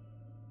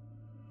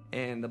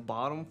 And the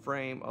bottom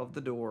frame of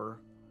the door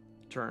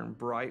turned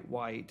bright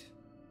white.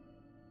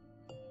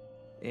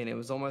 And it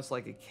was almost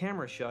like a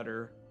camera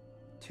shutter,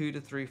 2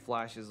 to 3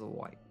 flashes of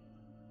white.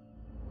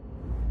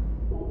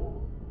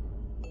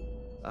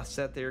 I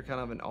sat there kind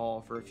of in awe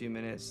for a few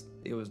minutes.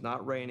 It was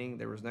not raining,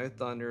 there was no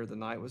thunder, the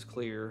night was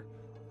clear.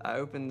 I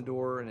opened the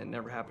door and it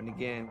never happened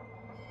again.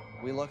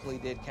 We luckily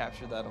did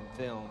capture that on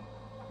film.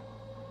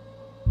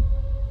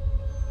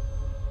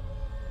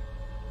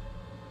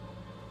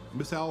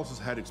 Miss Alice has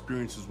had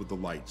experiences with the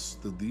lights.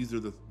 These are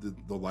the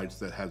lights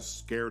that have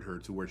scared her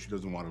to where she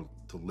doesn't want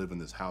to live in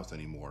this house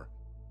anymore.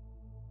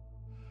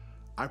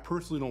 I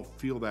personally don't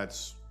feel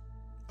that's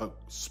a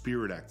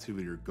spirit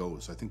activity or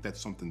ghost. I think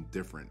that's something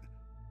different.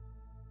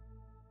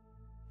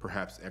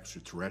 Perhaps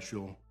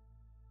extraterrestrial.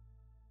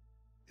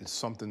 It's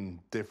something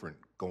different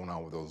going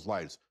on with those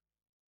lights.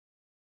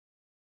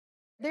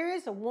 There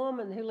is a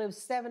woman who lives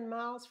 7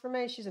 miles from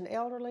me. She's an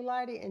elderly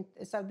lady, and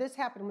so this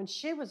happened when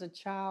she was a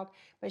child,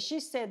 but she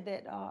said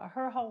that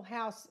her whole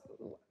house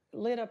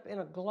lit up in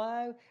a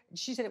glow.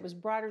 She said it was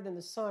brighter than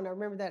the sun. I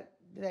remember that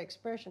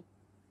expression.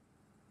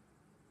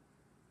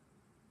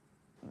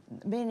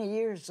 Many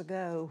years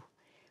ago,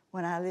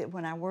 when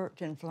I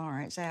worked in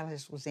Florence,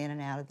 Alice was in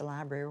and out of the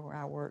library where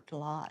I worked a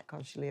lot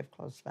because she lived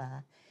close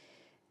by.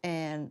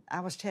 And I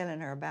was telling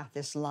her about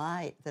this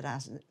light that I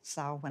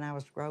saw when I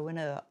was growing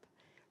up,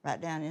 right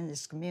down in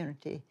this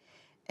community.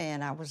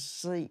 And I was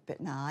asleep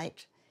at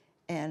night,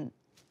 and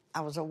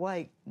I was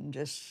awake and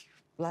just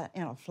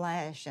in a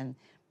flash, and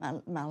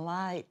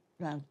my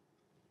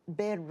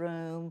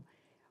bedroom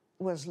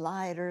was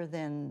lighter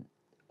than,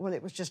 well,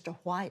 it was just a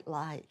white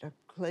light, a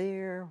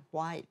clear,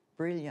 white,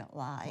 brilliant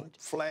light. Like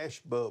flash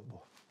bulb,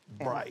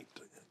 bright.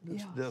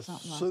 Yeah, just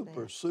something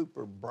like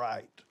super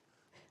bright.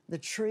 The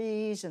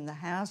trees and the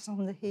house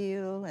on the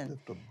hill and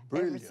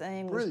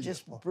everything was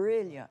just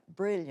brilliant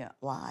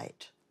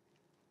light.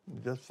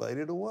 It just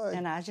faded away.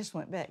 And I just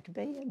went back to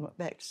bed, went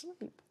back to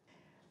sleep.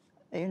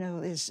 You know,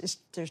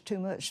 there's too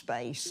much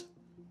space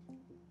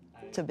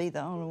to be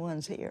the only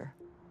ones here.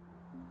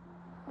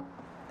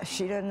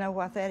 She doesn't know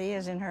what that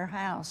is in her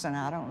house, and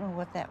I don't know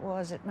what that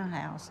was at my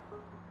house.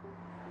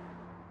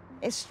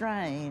 It's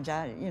strange,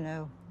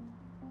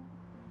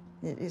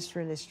 it's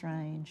really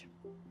strange.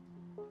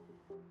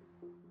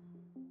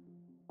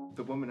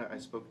 The woman I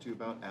spoke to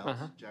about Alice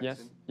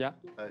Jackson, yes,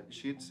 yeah.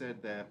 She had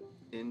said that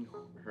in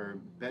her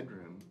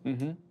bedroom,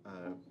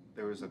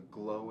 there was a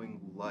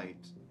glowing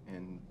light,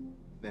 and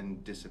then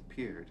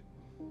disappeared.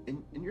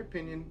 In your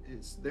opinion,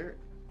 is there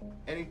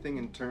anything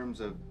in terms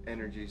of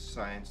energy,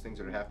 science, things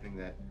that are happening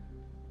that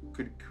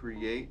could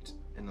create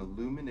an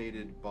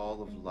illuminated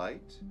ball of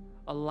light?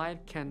 A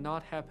light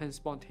cannot happen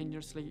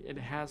spontaneously. It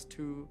has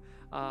to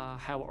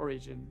have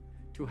origin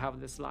to have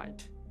this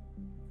light.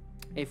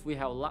 If we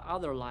have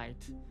other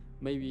light,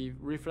 maybe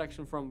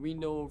reflection from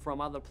window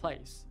from other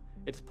place,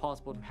 it's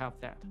possible to have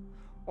that.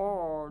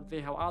 Or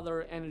they have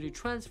other energy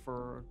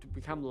transfer to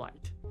become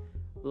light,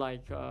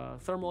 like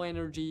thermal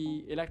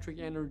energy, electric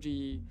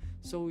energy.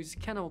 So it's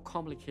kind of a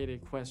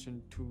complicated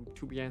question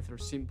to be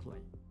answered simply.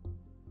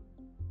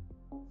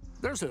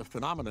 There's a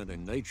phenomenon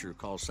in nature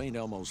called St.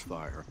 Elmo's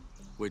fire,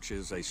 which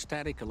is a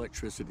static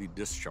electricity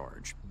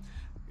discharge.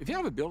 If you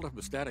have a buildup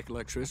of static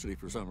electricity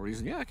for some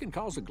reason, yeah, it can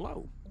cause a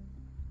glow,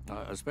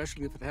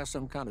 especially if it has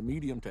some kind of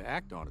medium to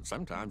act on it.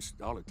 Sometimes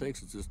all it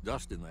takes is just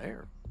dust in the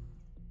air.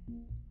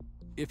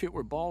 If it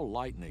were ball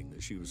lightning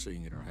that she was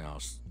seeing in her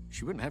house,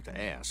 she wouldn't have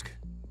to ask,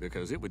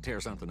 because it would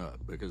tear something up,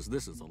 because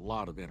this is a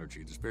lot of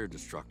energy. It's very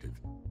destructive.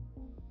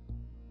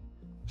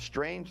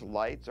 Strange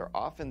lights are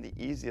often the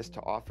easiest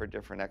to offer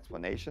different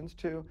explanations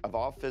to. Of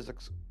all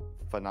physics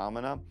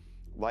phenomena,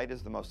 light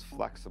is the most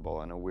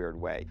flexible in a weird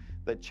way.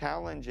 The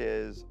challenge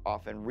is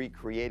often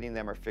recreating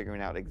them or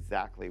figuring out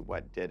exactly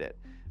what did it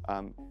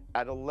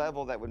at a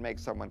level that would make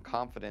someone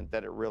confident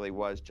that it really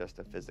was just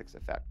a physics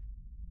effect.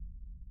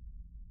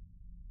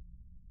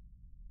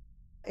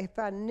 If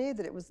I knew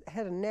that it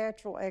had a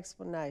natural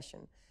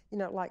explanation,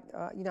 like,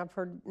 I've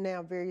heard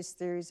now various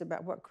theories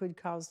about what could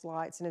cause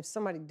lights, and if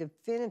somebody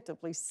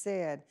definitively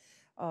said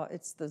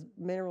it's the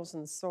minerals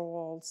in the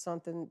soil,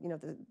 something,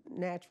 the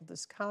natural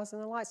that's causing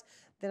the lights,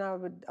 then I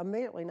would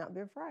immediately not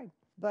be afraid.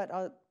 But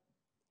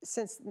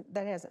since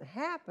that hasn't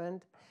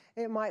happened,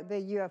 it might be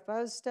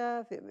UFO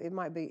stuff, it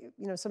might be,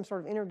 some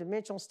sort of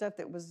interdimensional stuff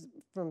that was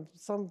from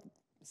some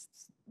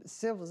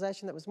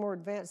civilization that was more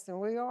advanced than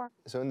we are.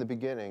 So in the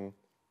beginning,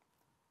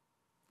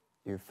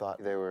 you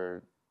thought they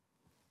were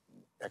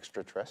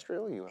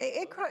extraterrestrial?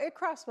 It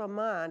crossed my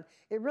mind.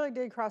 It really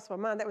did cross my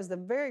mind. That was the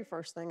very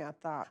first thing I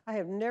thought. I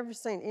have never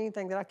seen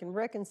anything that I can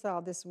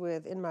reconcile this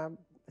with in my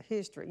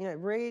history,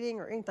 reading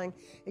or anything,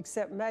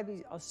 except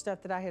maybe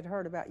stuff that I had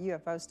heard about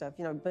UFO stuff,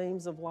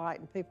 beams of light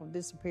and people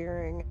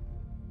disappearing.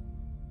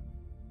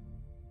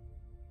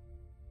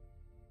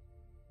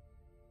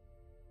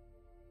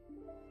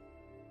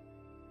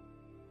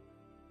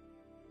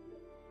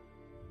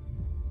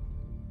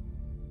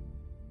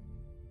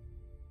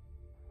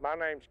 My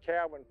name's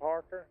Calvin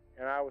Parker,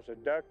 and I was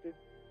abducted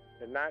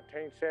in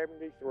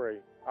 1973,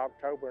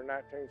 October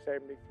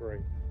 1973.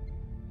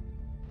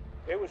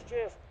 It was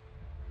just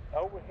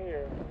over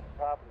here,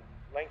 probably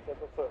length of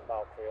a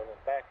football field,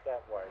 and back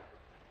that way.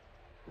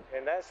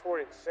 And that's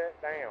where it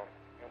sat down.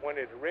 And when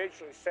it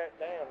originally sat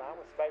down, I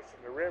was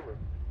facing the river,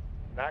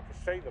 and I could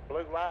see the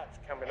blue lights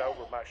coming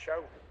over my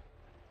shoulder.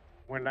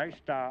 When they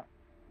stopped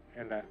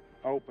and that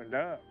opened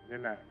up,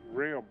 then that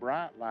real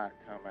bright light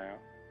come out.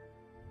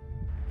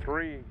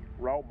 3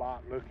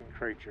 robot-looking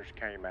creatures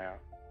came out.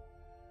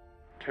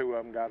 2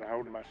 of them got a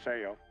hold of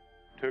myself,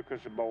 took us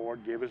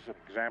aboard, gave us an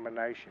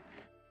examination.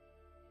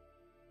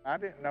 I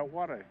didn't know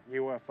what a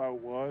UFO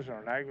was or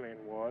an alien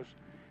was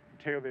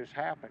until this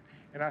happened.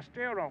 And I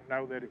still don't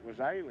know that it was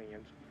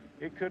aliens.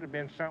 It could have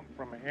been something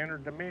from an inner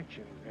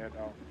dimension that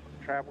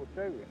traveled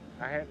through it.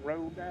 I hadn't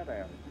ruled that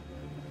out.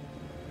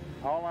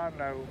 All I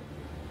know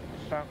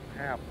is something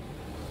happened.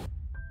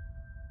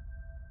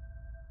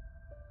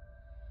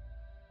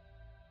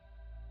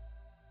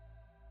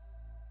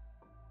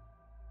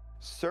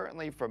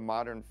 Certainly from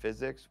modern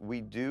physics, we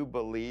do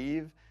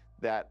believe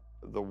that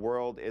the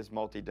world is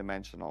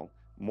multidimensional,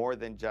 more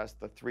than just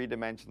the 3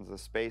 dimensions of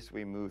space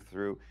we move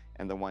through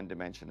and the 1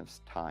 dimension of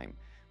time.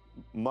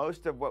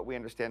 Most of what we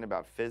understand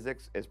about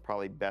physics is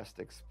probably best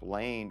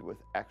explained with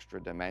extra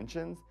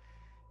dimensions.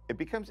 It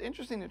becomes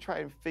interesting to try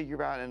and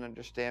figure out and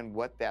understand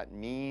what that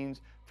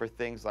means for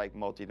things like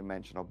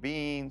multidimensional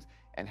beings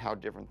and how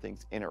different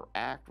things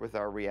interact with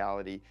our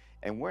reality.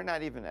 And we're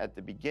not even at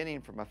the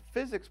beginning from a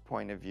physics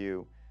point of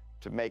view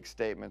to make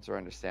statements or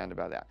understand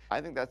about that.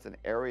 I think that's an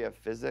area of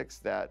physics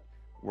that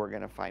we're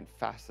going to find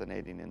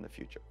fascinating in the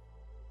future.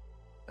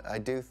 I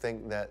do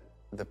think that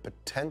the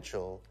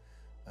potential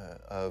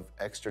of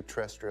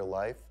extraterrestrial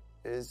life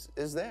is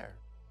there.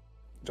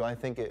 Do I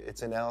think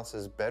it's in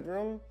Alice's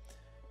bedroom?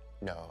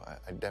 No,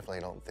 I definitely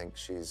don't think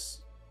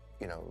she's,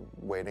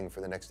 waiting for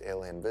the next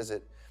alien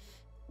visit.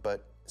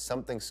 But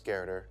something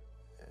scared her,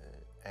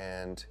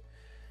 and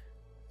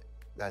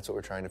that's what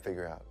we're trying to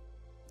figure out.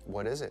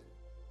 What is it?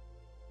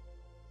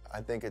 I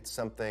think it's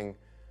something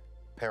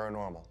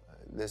paranormal.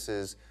 This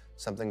is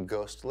something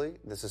ghostly.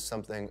 This is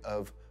something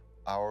of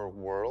our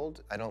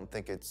world. I don't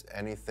think it's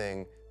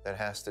anything that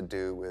has to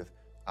do with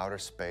outer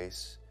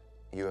space,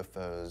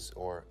 UFOs,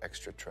 or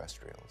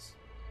extraterrestrials.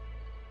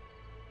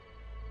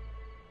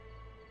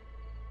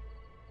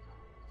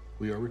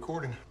 We are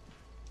recording.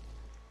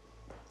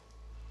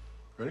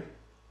 Ready?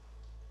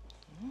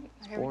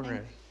 Born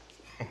ready.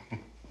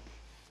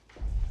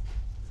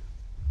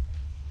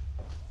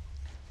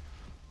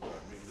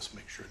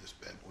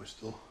 we're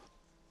still...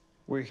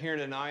 We're here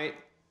tonight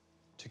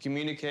to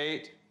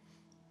communicate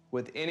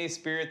with any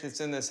spirit that's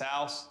in this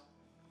house.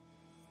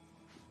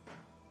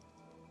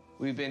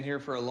 We've been here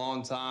for a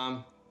long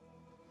time.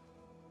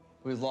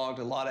 We've logged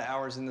a lot of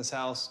hours in this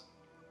house.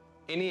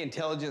 Any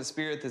intelligent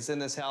spirit that's in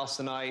this house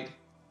tonight,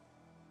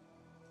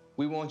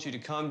 we want you to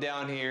come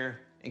down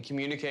here and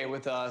communicate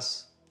with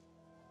us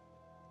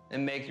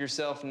and make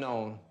yourself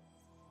known.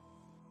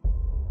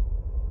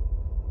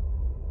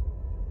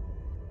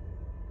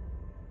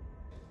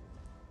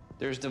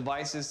 There's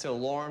devices to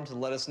alarm to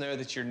let us know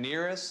that you're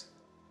near us.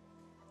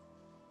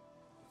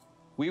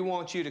 We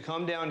want you to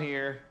come down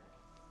here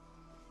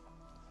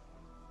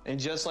and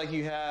just like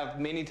you have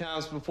many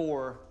times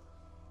before,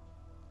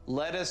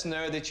 let us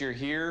know that you're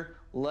here.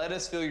 Let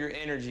us feel your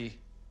energy.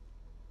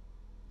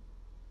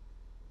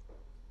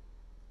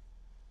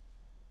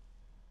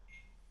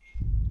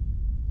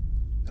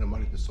 And I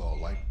might have just saw a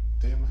light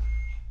dim.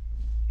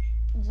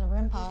 There's a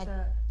REM pod.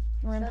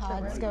 REM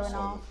pod's I going saw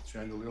off. the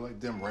chandelier light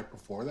dim right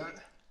before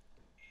that.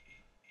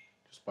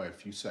 Just by a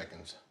few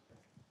seconds.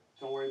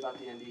 Don't worry about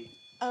the ND.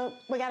 Oh,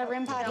 we got a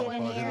REM pod REM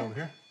in pod here. over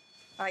here.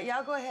 All right,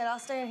 y'all go ahead. I'll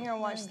stay in here and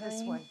watch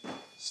this one.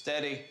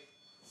 Steady.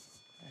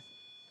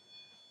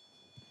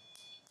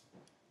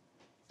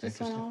 Just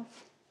went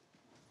off.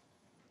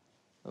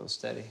 Oh,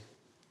 steady.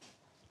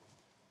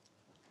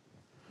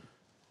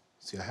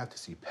 See, I have to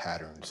see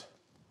patterns.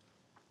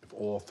 If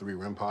all 3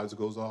 REM pods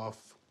goes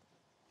off,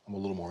 I'm a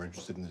little more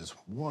interested in this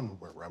one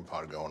REM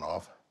pod going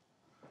off.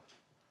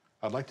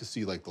 I'd like to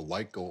see like the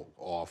light go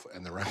off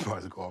and the REM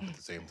pods go off at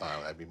the same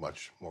time. That'd be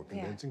much more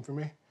convincing for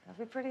me. That'd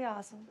be pretty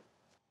awesome.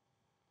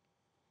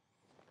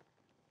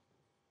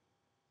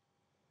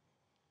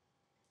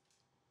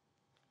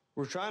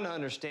 We're trying to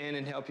understand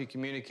and help you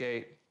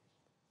communicate.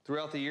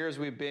 Throughout the years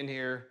we've been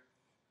here.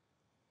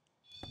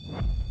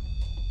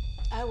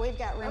 Oh, we've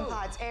got REM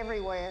pods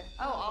everywhere.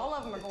 Oh, all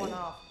of them are going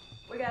off.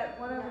 We got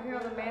one over here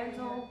on the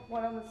mantle,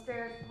 one on the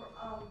stairs.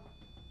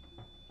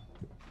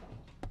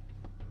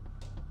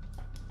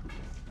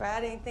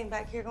 Brad, anything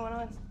back here going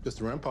on? Just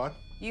the REM pod.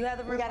 You have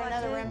the REM We got pod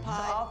another too? REM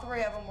pod. So all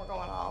 3 of them were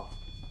going off.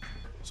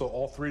 So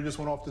all 3 just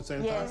went off at the same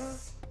time?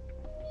 Yes.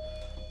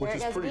 Which There it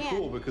is goes pretty again.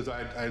 cool because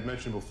I had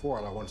mentioned before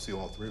I want to see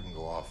all 3 of them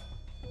go off.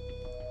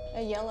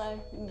 A yellow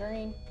and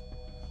green.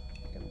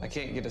 I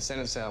can't get a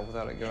sentence out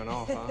without it going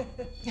off, huh?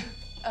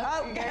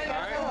 Oh, okay.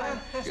 All right.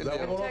 Is Good that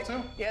one deal. going off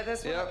too? Yeah,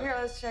 this one Yep. up here.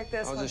 Let's check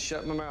this I'll one. just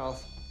shut my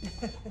mouth.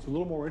 It's a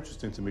little more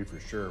interesting to me for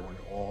sure when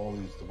all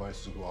these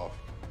devices go off.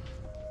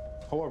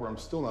 However, I'm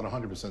still not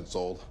 100%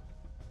 sold.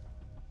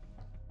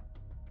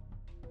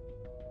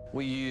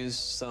 We use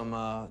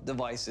some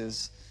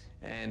devices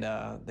and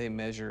they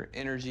measure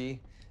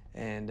energy.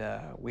 And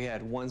we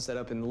had one set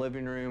up in the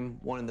living room,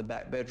 one in the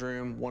back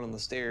bedroom, one on the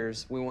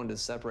stairs. We wanted to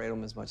separate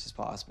them as much as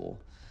possible.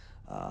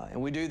 And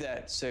we do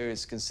that so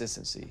it's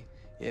consistency.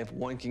 If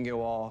one can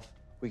go off,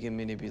 we can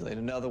manipulate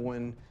another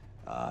one.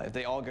 If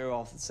they all go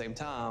off at the same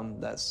time,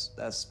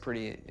 that's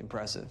pretty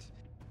impressive,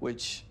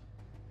 which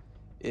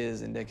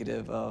is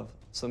indicative of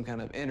some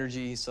kind of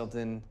energy,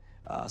 something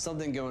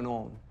going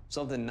on,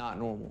 something not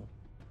normal.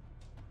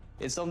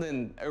 It's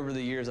something over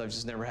the years I've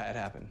just never had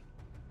happen.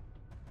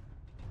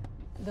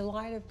 The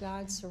light of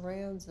God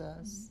surrounds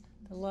us.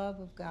 The love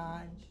of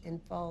God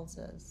enfolds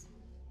us.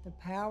 The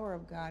power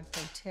of God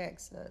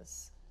protects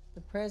us.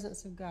 The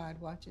presence of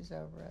God watches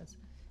over us.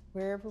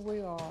 Wherever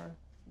we are,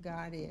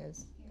 God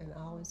is, and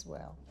all is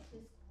well.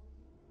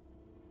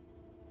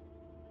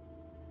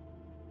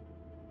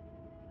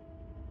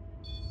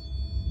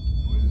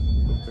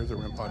 There's a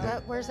REM pod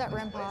here. Where's that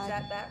REM pod?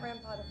 Is that REM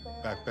pod up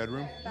there? Back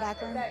bedroom.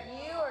 Back room. Is that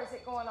you or is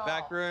it going off?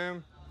 Back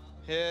room,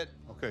 hit.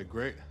 Okay,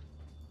 great.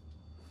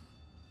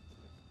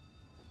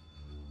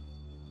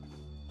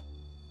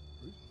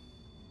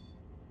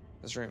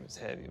 This room is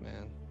heavy,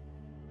 man.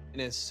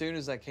 And as soon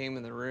as I came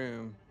in the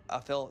room, I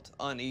felt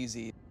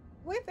uneasy.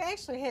 We've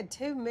actually had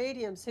 2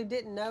 mediums who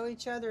didn't know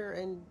each other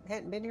and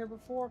hadn't been here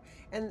before,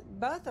 and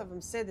both of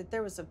them said that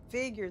there was a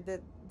figure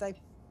that they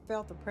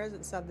felt the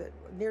presence of that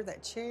near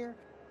that chair,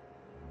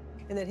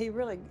 and that he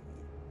really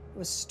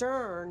was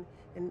stern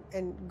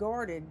and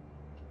guarded.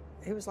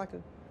 He was like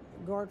a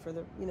guard for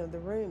the the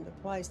room, the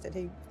place, that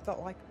he felt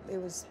like it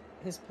was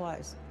his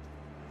place.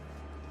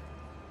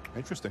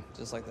 Interesting.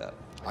 Just like that.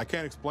 I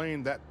can't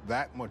explain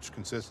that much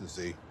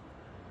consistency.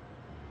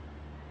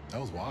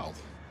 That was wild.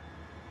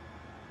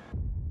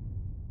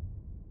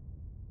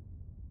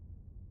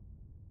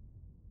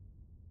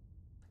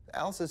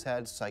 Alice has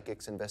had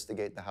psychics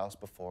investigate the house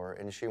before,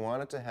 and she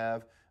wanted to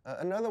have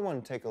another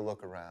one take a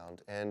look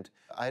around. And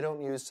I don't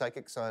use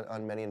psychics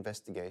on many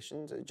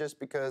investigations just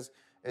because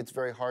it's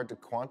very hard to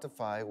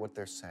quantify what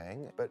they're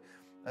saying. But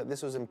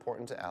this was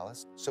important to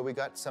Alice. So we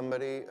got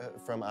somebody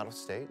from out of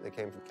state. They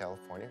came from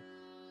California.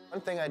 One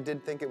thing I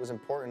did think it was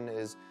important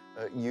is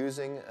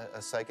using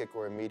a psychic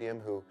or a medium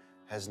who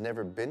has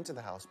never been to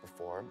the house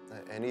before,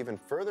 and even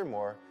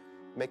furthermore,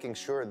 making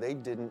sure they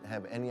didn't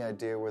have any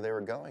idea where they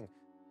were going.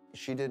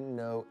 She didn't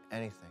know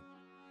anything,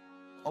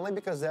 only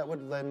because that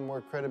would lend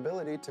more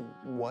credibility to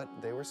what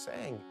they were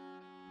saying.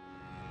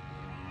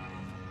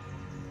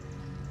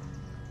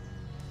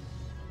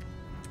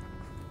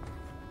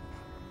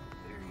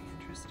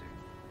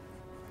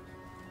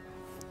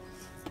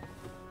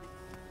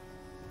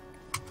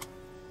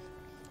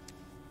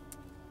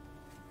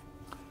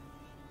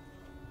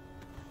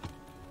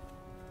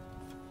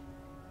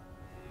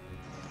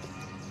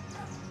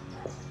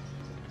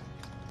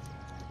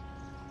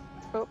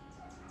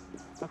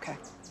 Okay.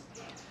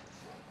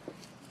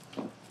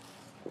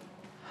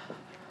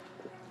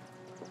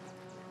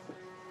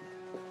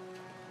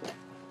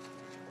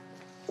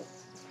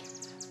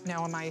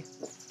 Now,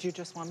 do you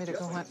just want me to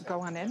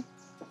go on in?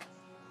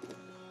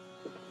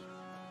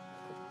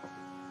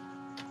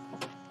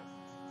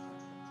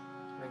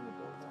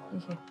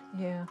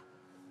 Yeah.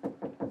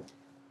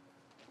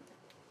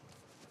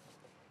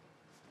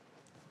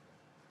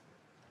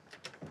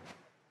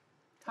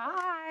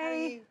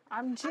 Hi,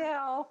 I'm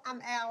Jill.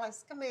 I'm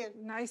Alice. Come in.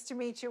 Nice to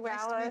meet you, Nice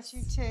Alice. to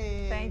meet you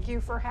too. Thank you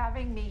for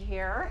having me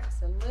here.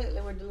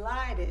 Absolutely, we're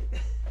delighted.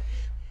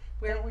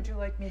 Where would you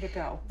like me to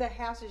go? The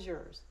house is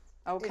yours.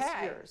 Okay.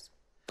 It's yours.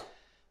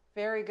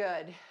 Very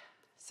good.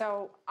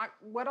 So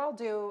what I'll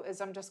do is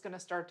I'm just going to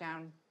start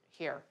down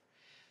here.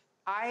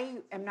 I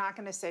am not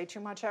going to say too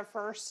much at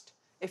first.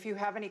 If you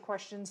have any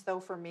questions, though,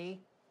 for me,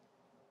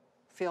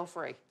 feel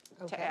free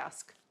to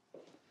ask.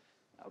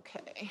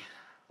 Okay.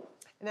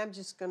 And I'm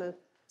just going to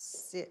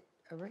sit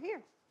over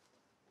here.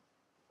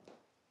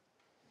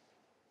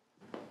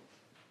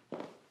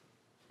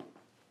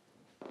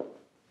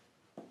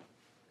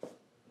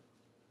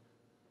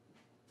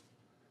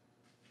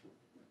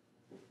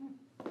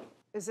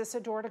 Is this a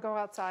door to go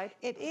outside?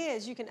 It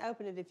is. You can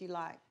open it if you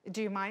like.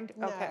 Do you mind?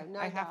 No, okay.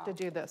 not I at have to all.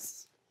 do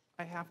this.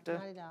 I have to.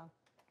 Not at all.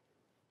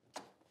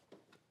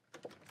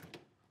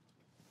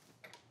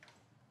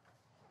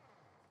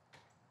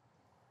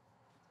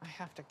 I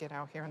have to get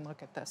out here and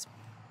look at this.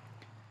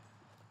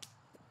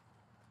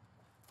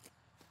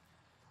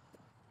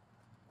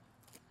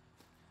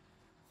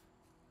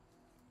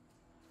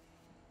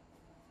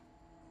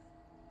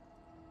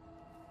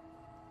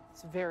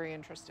 It's very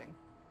interesting.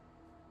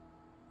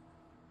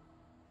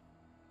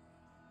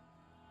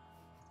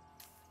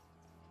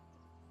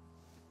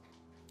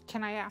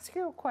 Can I ask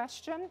you a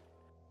question?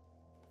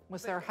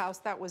 Was there a house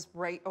that was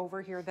right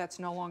over here that's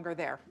no longer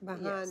there?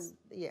 Behind,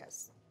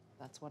 yes.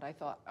 That's what I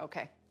thought.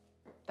 Okay.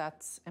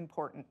 That's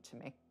important to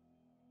me.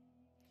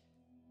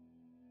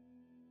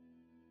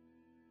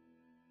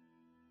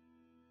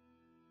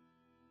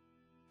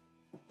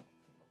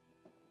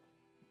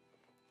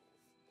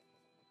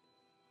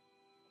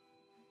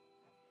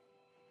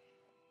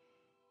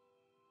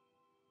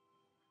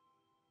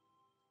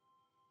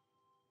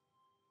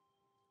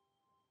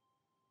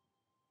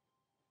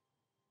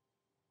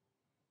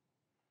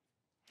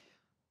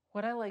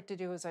 What I like to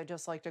do is I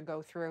just like to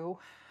go through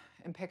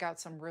and pick out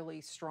some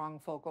really strong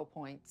focal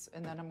points,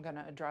 and then I'm going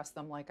to address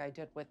them like I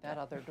did with that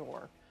other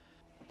door.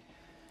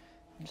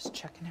 I'm just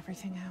checking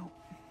everything out.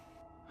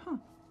 Huh.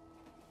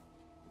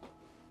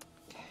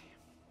 Okay.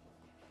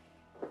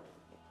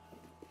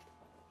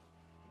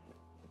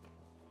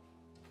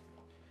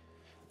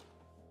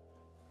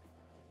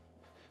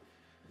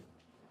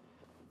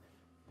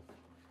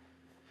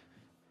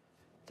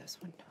 This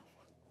window.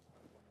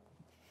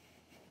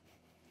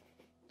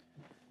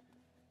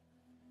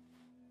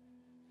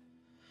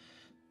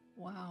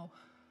 Wow.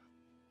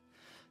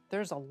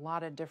 There's a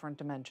lot of different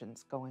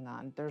dimensions going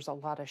on. There's a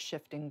lot of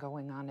shifting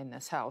going on in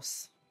this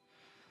house.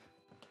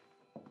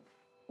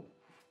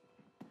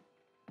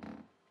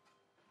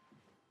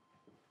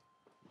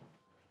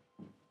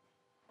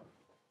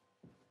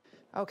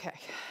 Okay.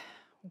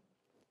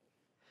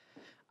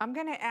 I'm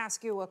going to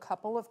ask you a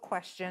couple of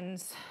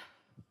questions.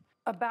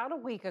 About a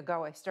week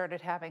ago, I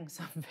started having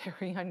some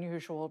very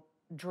unusual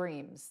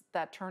dreams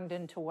that turned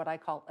into what I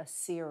call a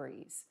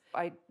series.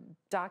 I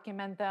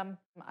document them.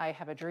 I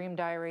have a dream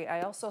diary.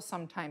 I also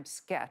sometimes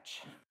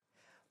sketch.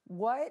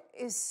 What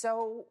is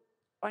so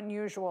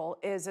unusual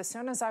is as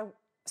soon as I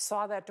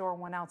saw that door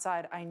and went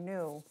outside, I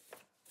knew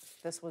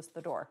this was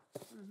the door.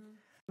 Mm-hmm.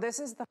 This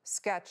is the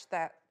sketch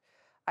that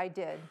I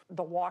did.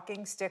 The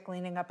walking stick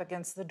leaning up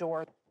against the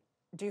door.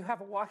 Do you have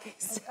a walking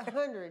stick?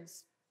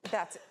 Hundreds.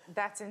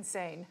 That's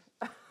insane.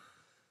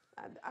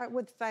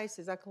 With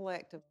faces, I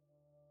collect them.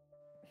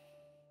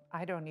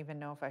 I don't even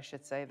know if I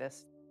should say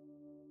this.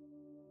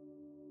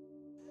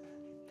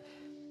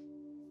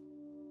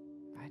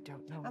 I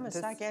don't know. I'm a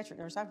psychiatric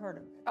nurse. I've heard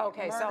of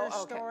murder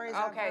stories.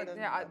 I've heard of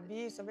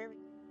abuse of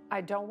everything.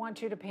 I don't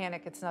want you to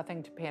panic. It's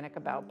nothing to panic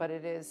about, but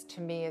it is,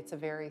 to me, it's a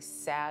very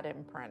sad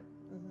imprint.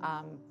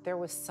 Mm-hmm. There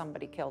was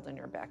somebody killed in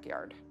your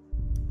backyard.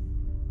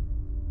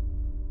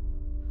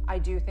 I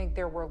do think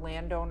there were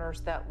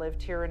landowners that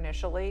lived here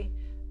initially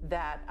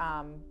that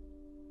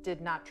did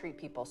not treat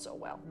people so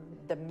well.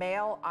 Mm-hmm. The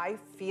male, I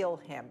feel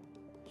him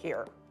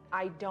here.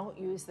 I don't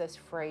use this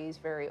phrase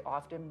very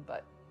often,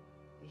 but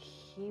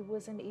he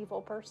was an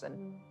evil person.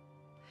 Mm-hmm.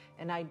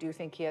 And I do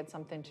think he had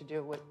something to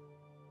do with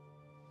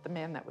the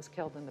man that was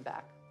killed in the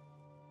back.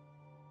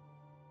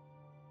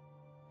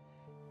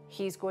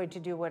 He's going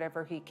to do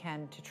whatever he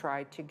can to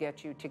try to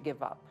get you to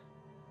give up.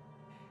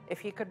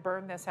 If he could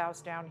burn this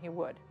house down, he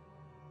would.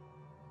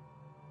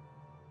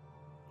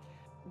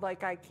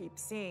 Like I keep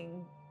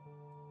seeing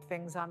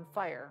things on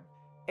fire.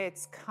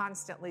 It's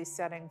constantly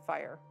setting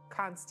fire,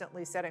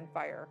 constantly setting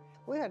fire.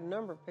 We had a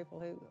number of people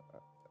who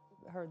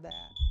heard that.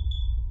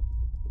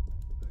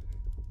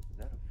 Is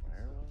that a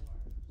fire alarm?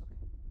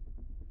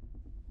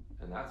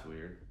 And that's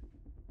weird.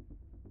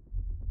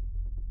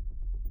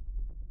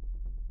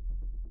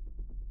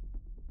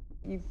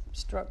 you've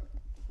struck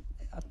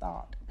a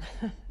thought.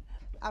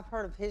 I've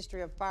heard of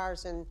history of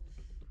fires in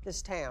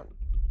this town.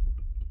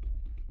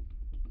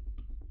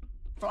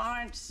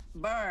 Florence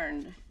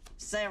burned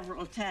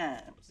several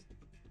times.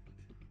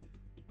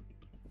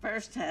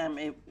 First time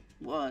it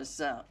was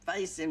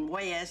facing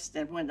west,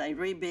 and when they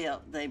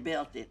rebuilt, they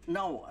built it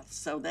north.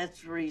 So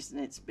that's the reason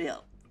it's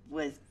built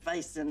with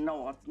facing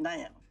north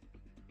now.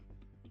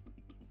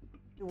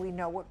 Do we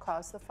know what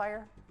caused the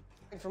fire?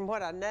 From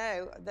what I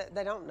know,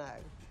 they don't know.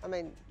 I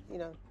mean, you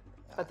know.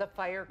 But the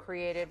fire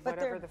created,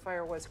 whatever the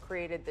fire was,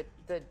 created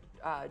the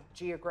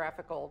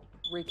geographical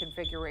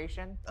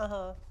reconfiguration?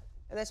 Uh-huh.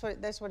 And that's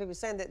what he was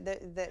saying, that they,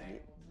 you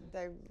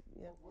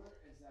know. Where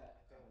is that?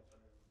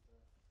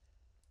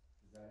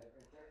 Is that it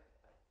right there?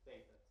 I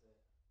think that's it.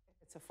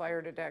 It's a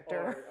fire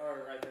detector.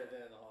 Or right there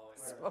in the hallway.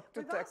 Smoke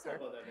detector.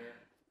 We'll put that here.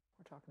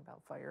 We're talking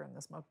about fire and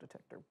the smoke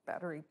detector.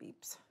 Battery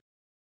beeps.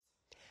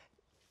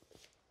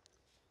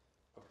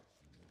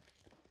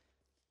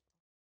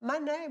 My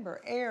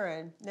neighbor,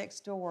 Erin,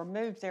 next door,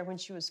 moved there when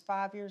she was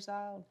 5 years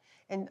old.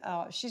 And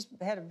she's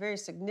had a very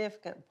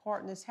significant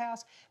part in this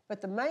house. But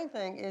the main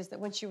thing is that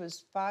when she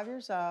was 5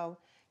 years old,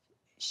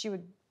 she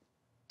would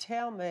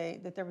tell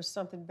me that there was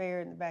something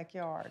buried in the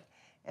backyard.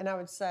 And I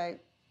would say,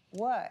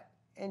 what?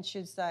 And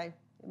she'd say,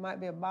 it might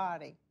be a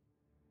body.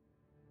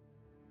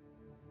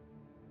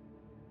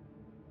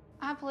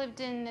 I've lived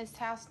in this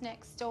house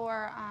next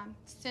door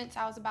since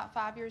I was about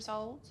 5 years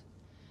old.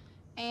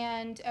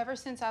 And ever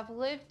since I've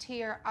lived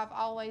here, I've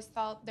always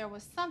thought there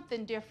was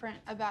something different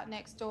about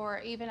next door,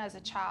 even as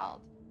a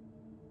child.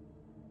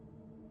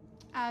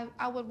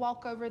 I would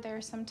walk over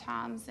there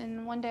sometimes,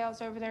 and one day I was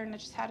over there and I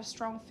just had a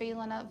strong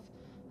feeling of,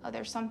 oh,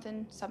 there's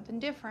something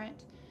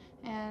different.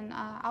 And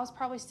I was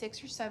probably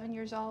 6 or 7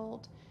 years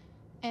old,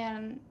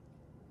 and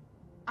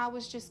I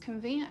was just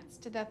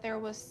convinced that there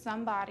was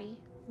somebody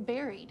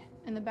buried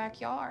in the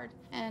backyard.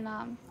 And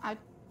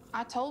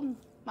I told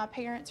my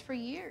parents for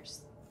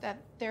years that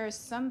there is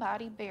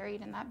somebody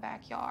buried in that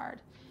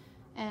backyard.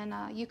 And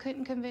you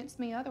couldn't convince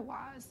me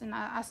otherwise. And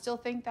I still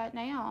think that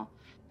now.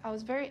 I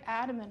was very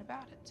adamant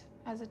about it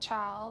as a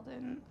child,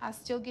 and I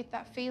still get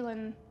that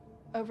feeling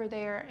over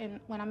there. And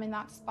when I'm in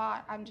that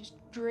spot, I'm just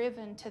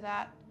driven to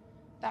that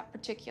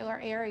particular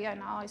area,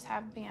 and I always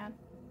have been.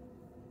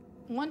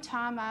 One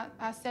time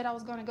I said I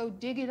was gonna go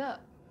dig it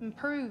up and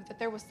prove that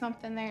there was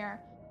something there.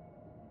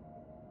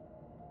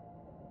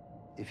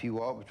 If you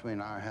walk between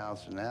our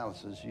house and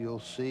Alice's, you'll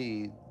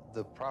see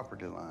the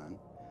property line,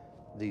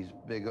 these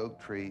big oak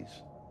trees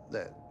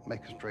that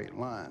make a straight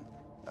line.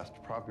 That's the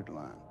property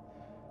line.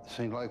 It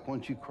seems like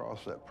once you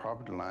cross that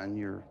property line,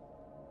 you're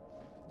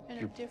In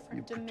a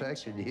different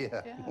protected, dimension.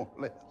 yeah, more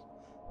or less.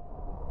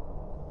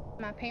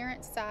 My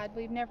parents' side,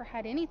 we've never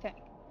had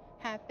anything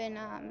happen.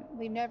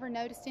 We've never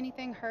noticed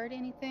anything, heard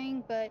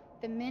anything, but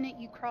the minute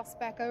you cross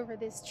back over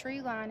this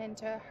tree line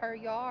into her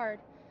yard,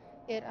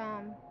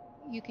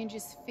 you can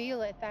just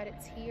feel it, that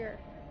it's here.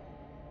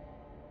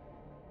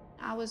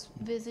 I was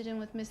visiting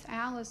with Miss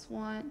Alice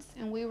once,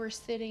 and we were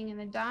sitting in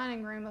the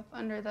dining room up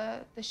under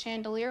the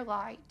chandelier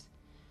light.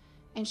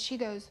 And she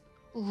goes,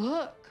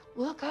 look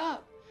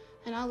up.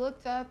 And I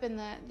looked up, and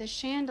the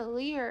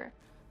chandelier,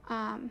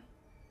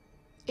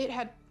 it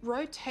had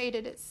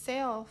rotated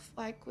itself,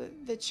 like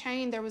with the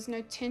chain, there was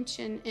no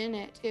tension in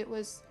it. It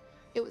was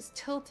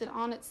tilted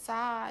on its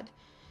side.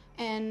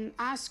 And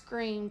I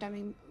screamed, I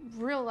mean,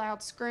 real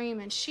loud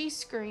scream, and she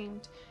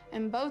screamed,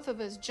 and both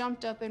of us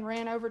jumped up and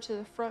ran over to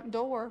the front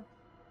door.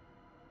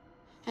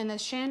 And the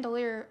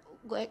chandelier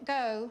let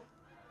go,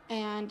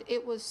 and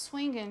it was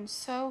swinging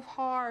so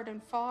hard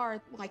and far,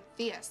 like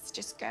this,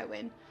 just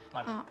going.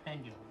 Like a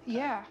pendulum.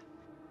 Yeah,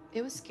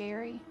 it was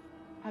scary.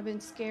 I've been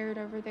scared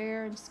over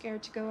there and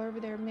scared to go over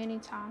there many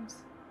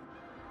times.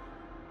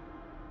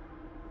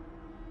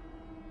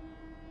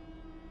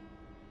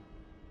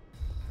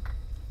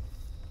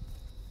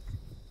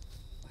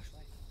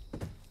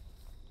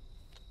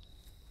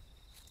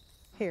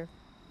 Here,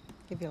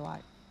 give you a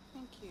light.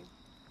 Thank you.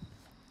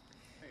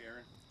 Hey,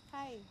 Erin.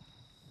 Hey.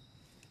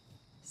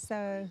 So,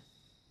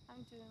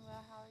 I'm doing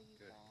well. How are you?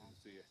 Good.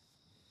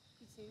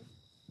 Good to see you. You too?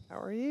 How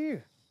are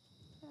you?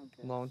 I'm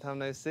good. Long time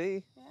no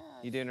see. Yeah.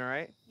 You doing all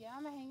right? Yeah,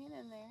 I'm hanging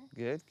in there.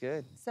 Good,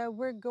 good. so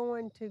we're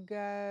going to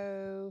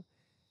go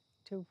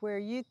to where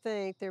you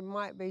think there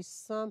might be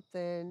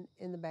something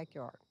in the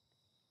backyard.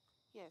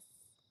 Yes.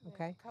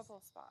 Okay. A couple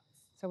of spots.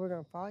 So we're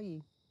going to follow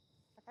you.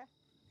 Okay.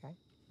 Okay.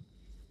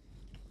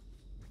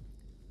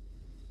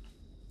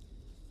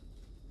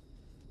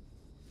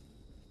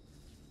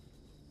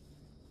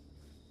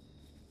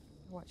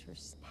 Watch your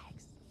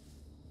snacks.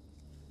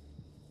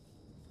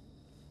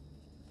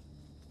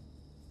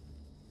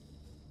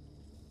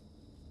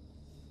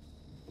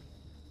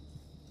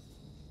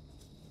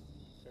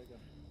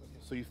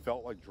 So you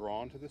felt like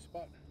drawn to this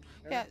spot?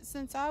 Erin? Yeah,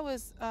 since I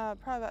was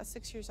probably about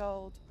 6 years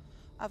old,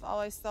 I've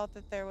always thought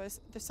that there's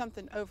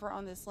something over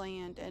on this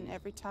land, and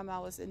every time I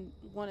was in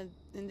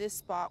this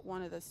spot,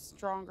 one of the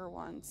stronger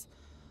ones,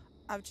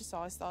 I've just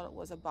always thought it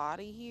was a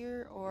body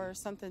here or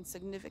something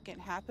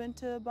significant happened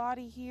to a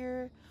body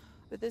here.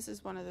 but this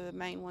is one of the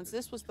main ones.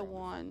 This was the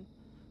one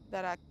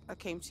that I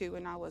came to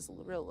when I was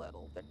real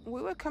little.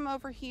 We would come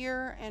over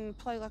here and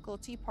play like little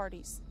tea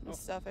parties and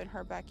stuff in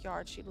her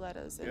backyard. She'd let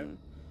us,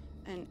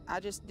 and I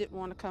just didn't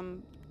want to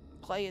come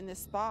play in this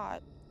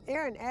spot.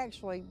 Aaron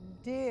actually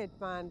did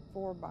find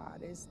 4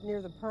 bodies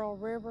near the Pearl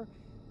River.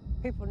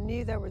 People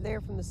knew they were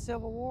there from the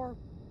Civil War,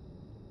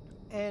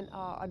 and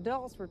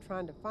adults were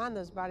trying to find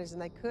those bodies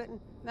and they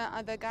couldn't.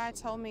 Now, the guy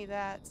told me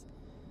that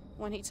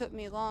when he took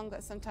me along,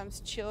 that sometimes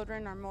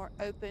children are more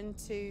open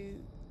to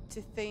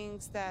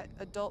things that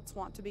adults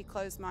want to be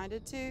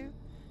closed-minded to,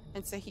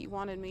 and so he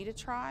wanted me to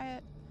try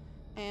it.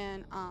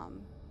 And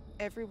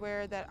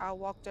everywhere that I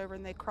walked over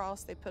and they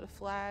crossed, they put a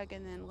flag,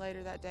 and then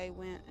later that day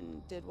went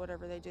and did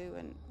whatever they do,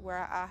 and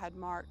where I had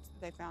marked,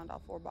 they found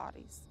all 4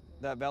 bodies.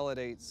 That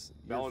validates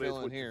your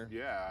feeling what here.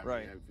 Yeah, I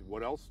right. mean,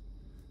 what else?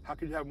 How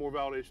could you have more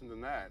validation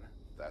than that?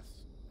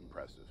 That's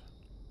impressive.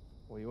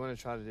 Well, you want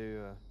to try to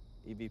do a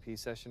EVP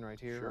session right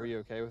here? Sure. Are you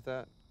okay with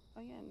that?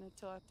 Oh yeah,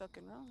 until I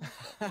fucking run.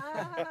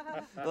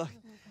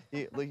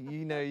 Look,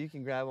 you know you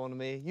can grab onto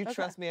me. You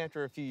trust me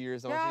after a few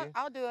years, don't Yeah, you?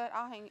 I'll do it.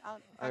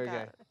 I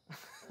got it.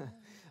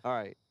 All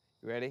right,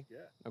 you ready?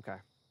 Yeah. Okay.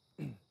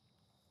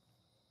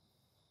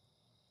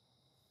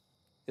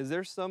 Is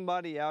there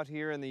somebody out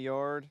here in the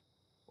yard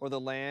or the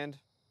land?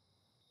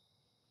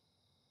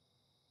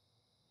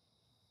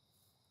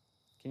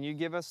 Can you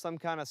give us some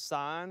kind of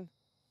sign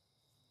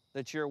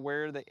that you're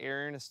aware that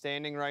Aaron is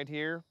standing right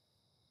here?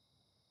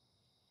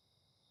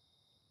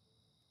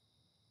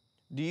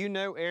 Do you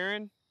know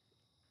Aaron?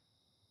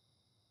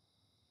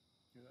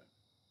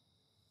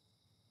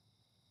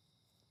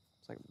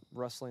 It's like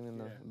rustling in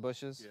the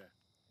bushes. Yeah.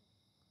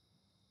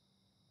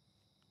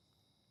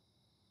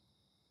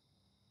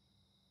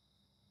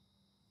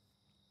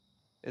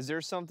 Is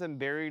there something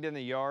buried in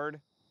the yard?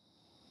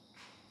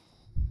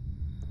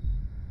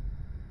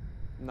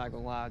 I'm not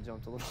gonna lie, I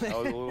jumped a little bit.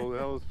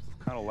 That was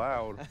kind of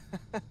loud.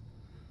 That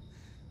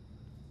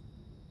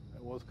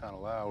was kind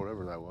of loud,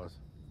 whatever that was.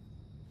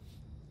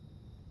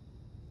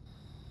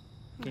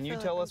 Can you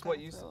tell us what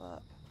you saw?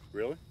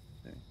 Really?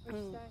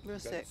 Real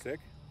sick. Sick?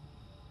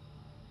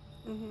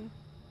 Mm-hmm.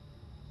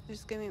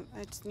 Just give me,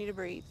 I just need to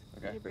breathe.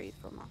 Okay. I need to breathe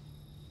for a while.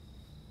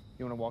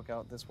 You want to walk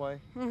out this way?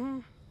 Mm-hmm.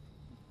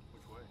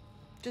 Which way?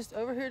 Just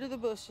over here to the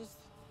bushes.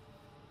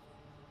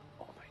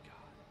 Oh my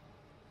God.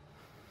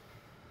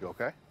 You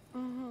okay?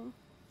 Mm-hmm.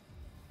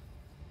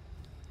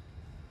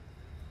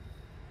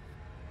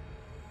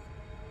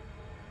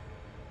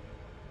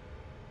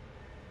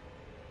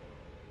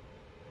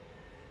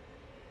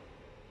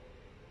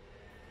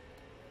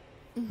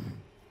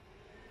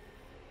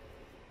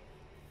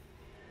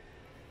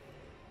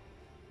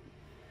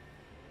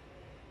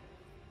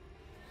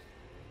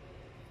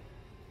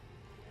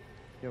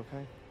 You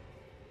okay?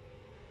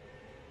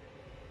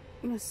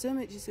 My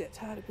stomach just got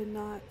tied up in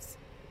knots.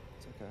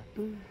 It's okay.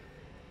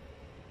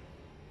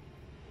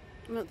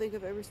 I don't think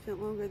I've ever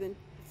spent longer than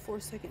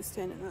 4 seconds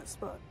standing in that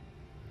spot.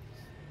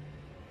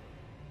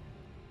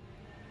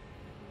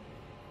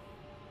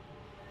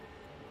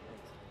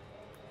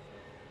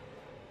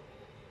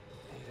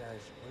 Hey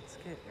guys, let's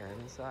get Aaron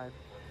inside.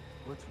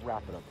 Let's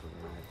wrap it up for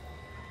tonight.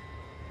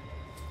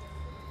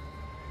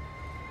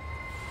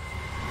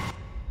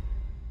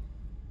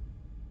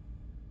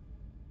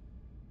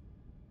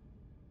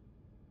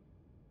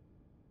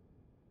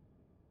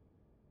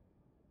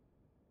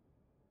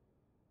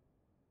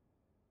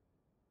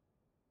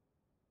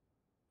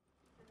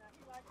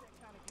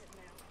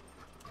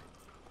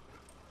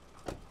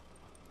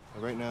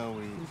 Right now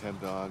we have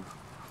Dog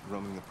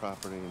roaming the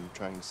property and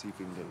trying to see if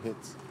we can get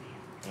hits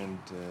and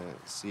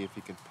see if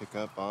he can pick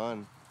up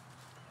on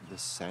the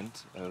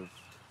scent of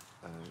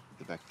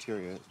the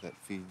bacteria that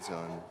feeds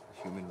on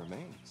human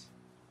remains.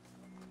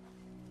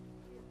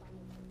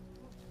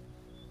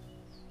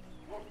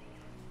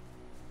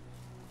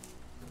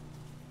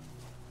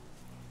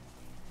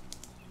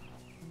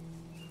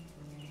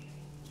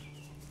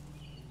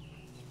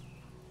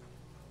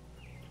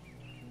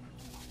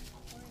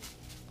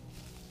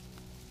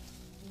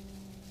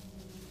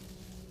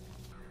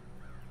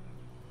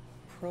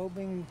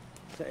 Probing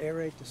to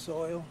aerate the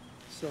soil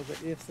so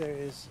that if there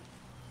is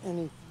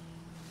any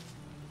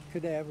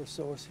cadaver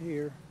source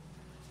here,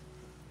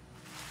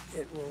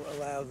 it will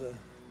allow the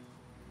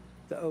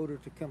odor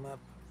to come up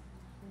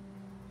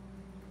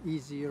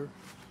easier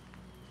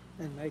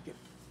and make it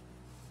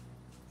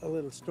a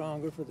little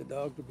stronger for the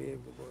dog to be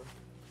able to work.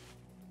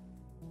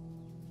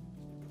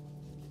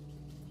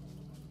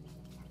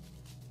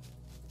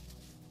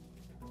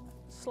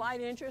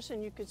 Slight interest,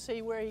 and you could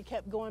see where he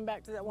kept going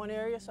back to that one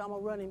area, so I'm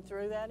gonna run him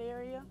through that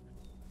area.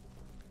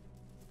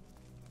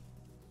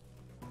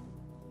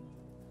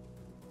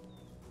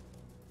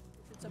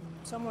 If it's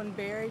someone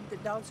buried, the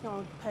dog's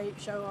gonna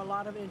show a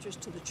lot of interest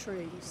to the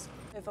trees.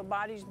 If a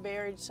body's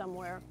buried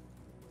somewhere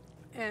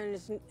and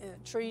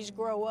trees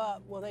grow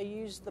up, well, they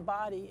use the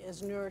body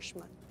as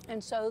nourishment.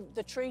 And so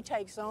the tree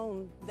takes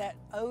on that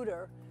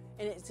odor,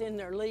 and it's in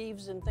their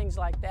leaves and things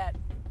like that.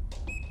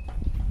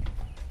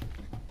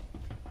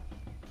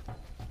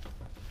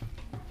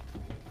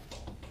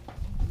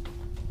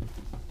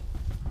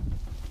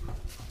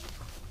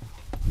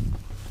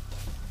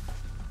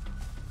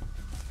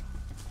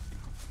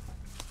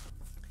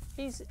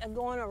 he's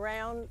going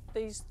around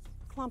these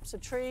clumps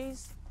of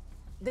trees.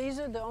 These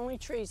are the only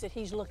trees that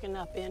he's looking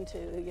up into,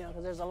 you know,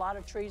 because there's a lot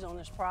of trees on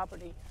this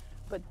property.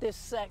 But this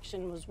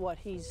section was what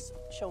he's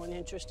showing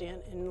interest in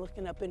and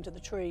looking up into the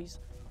trees.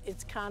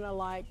 It's kind of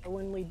like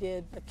when we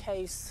did the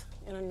case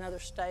in another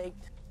state.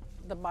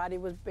 The body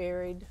was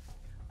buried,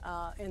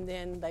 and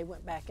then they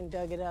went back and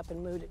dug it up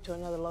and moved it to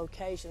another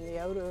location. The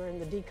odor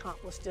and the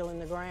decomp was still in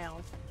the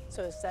ground,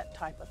 so it's that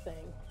type of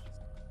thing.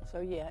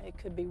 So yeah, it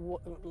could be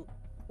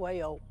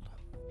way old.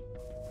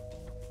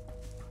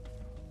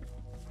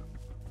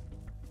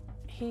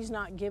 He's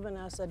not given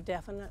us a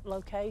definite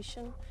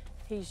location.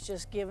 He's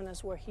just given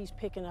us where he's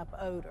picking up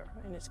odor,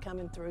 and it's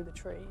coming through the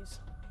trees.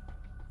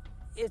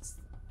 It's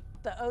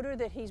the odor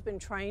that he's been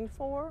trained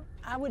for.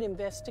 I would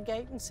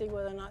investigate and see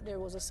whether or not there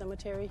was a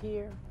cemetery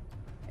here,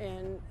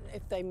 and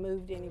if they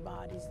moved any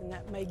bodies, and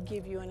that may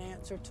give you an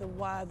answer to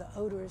why the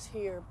odor is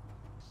here.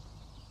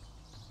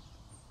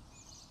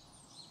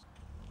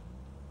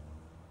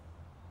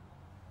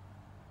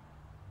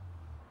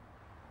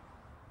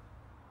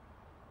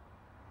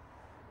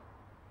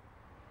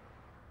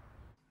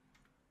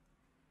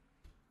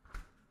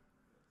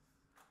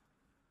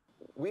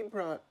 We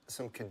brought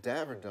some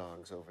cadaver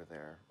dogs over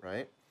there,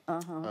 right?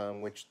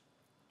 Which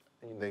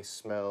they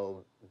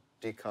smell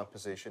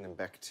decomposition and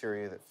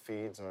bacteria that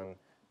feeds on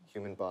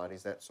human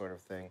bodies, that sort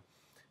of thing.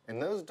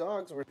 And those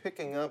dogs were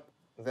picking up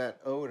that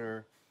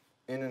odor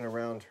in and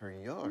around her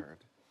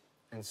yard.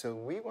 And so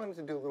we wanted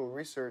to do a little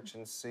research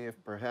and see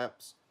if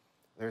perhaps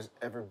there's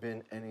ever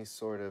been any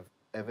sort of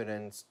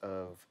evidence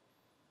of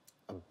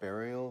a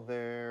burial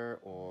there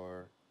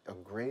or a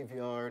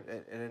graveyard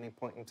at any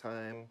point in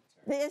time.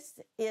 This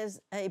is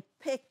a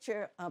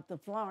picture of the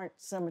Florence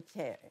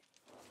Cemetery.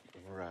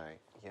 Right,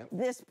 yep.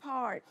 This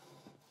part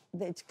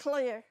that's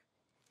clear,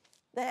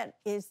 that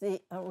is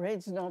the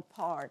original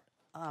part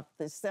of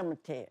the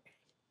cemetery.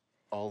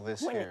 All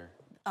this here?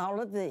 All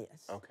of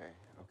this. Okay,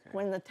 okay.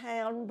 When the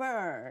town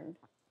burned,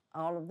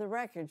 all of the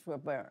records were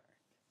burned.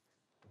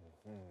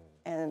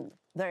 And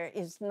there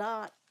is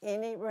not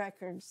any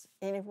records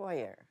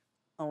anywhere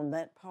on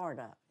that part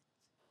of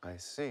it. I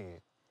see.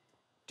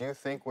 Do you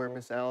think where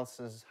Miss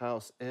Alice's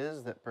house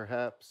is that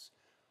perhaps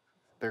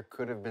there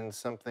could have been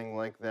something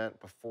like that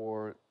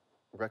before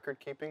record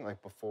keeping,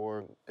 like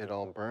before it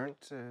all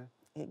burnt?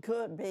 It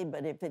could be,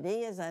 but if it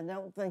is, I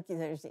don't think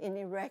there's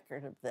any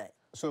record of that.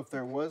 So if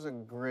there was a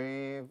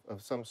grave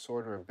of some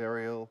sort or a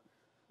burial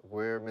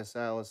where Miss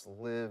Alice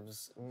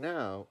lives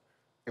now,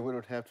 it would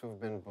have to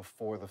have been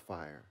before the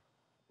fire.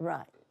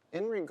 Right.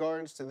 In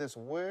regards to this,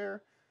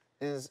 where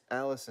is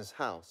Alice's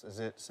house? Is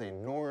it, say,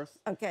 north?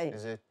 Okay.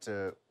 Is it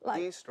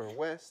east or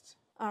west?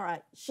 All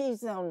right,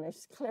 she's on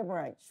this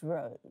Clearance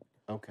Road.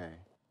 Okay.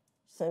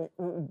 So it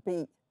would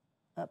be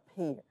up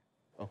here.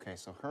 Okay,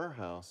 so her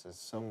house is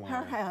somewhere...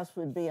 Her house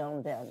would be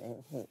on down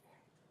in here.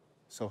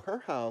 So her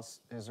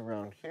house is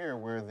around here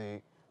where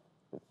the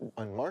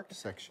unmarked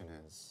section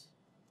is.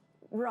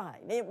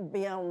 Right, it would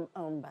be on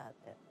by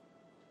there.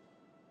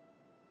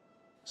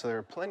 So there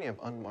are plenty of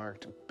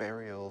unmarked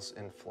burials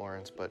in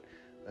Florence, but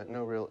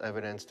no real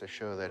evidence to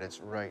show that it's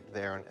right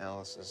there on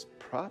Alice's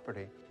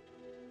property.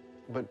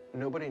 But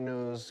nobody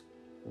knows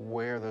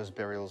where those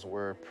burials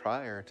were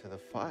prior to the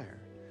fire.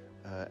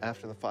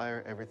 After the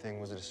fire, everything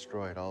was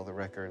destroyed, all the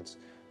records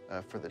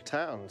for the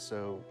town.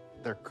 So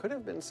there could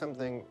have been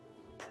something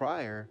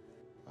prior.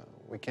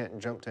 We can't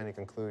jump to any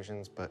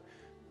conclusions, but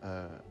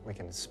we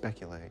can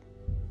speculate.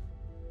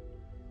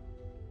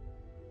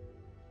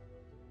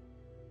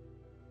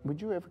 Would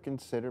you ever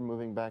consider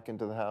moving back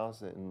into the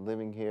house and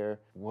living here?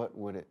 What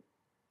would it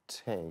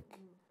take?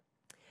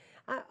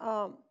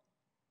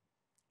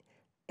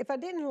 If I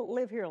didn't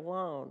live here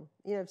alone,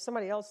 you know, if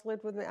somebody else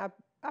lived with me,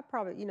 I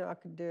probably, you know, I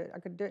could do it. I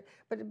could do it.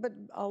 But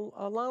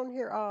alone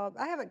here, I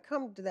haven't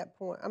come to that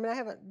point. I mean, I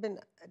haven't been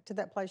to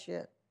that place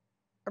yet.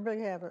 I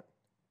really haven't.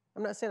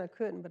 I'm not saying I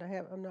couldn't, but I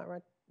haven't. I'm not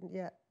right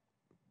yet.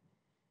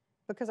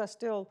 Because I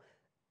still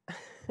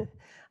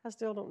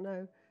don't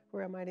know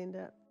where I might end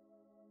up.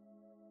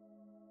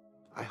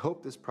 I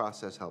hope this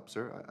process helps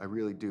her. I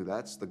really do.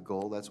 That's the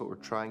goal. That's what we're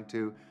trying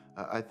to.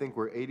 I think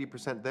we're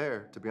 80%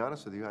 there, to be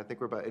honest with you. I think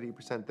we're about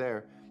 80%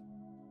 there.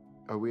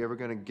 Are we ever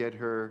going to get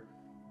her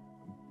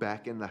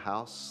back in the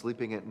house,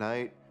 sleeping at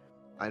night?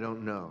 I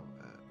don't know.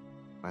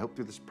 I hope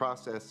through this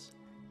process,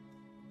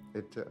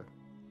 it... There's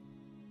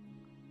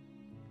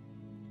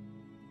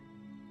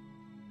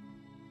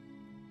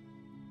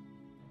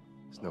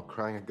no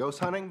crying or ghost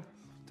hunting.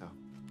 So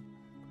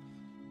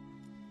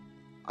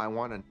I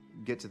want to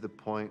get to the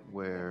point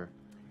where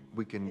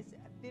we can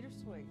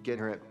get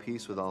her at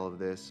peace with all of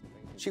this.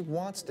 She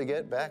wants to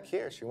get back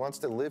here. She wants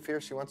to live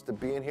here. She wants to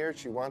be in here.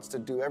 She wants to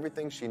do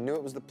everything. She knew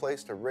it was the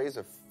place to raise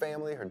a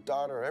family, her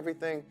daughter,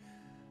 everything,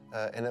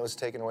 and it was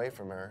taken away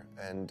from her,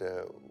 and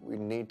we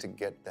need to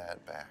get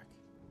that back.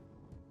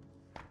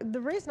 The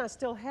reason I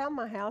still have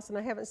my house and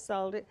I haven't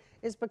sold it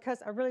is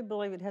because I really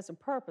believe it has a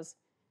purpose.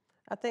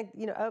 I think,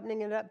 you know,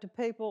 opening it up to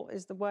people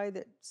is the way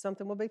that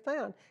something will be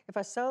found. If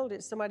I sold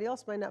it, somebody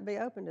else may not be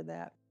open to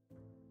that.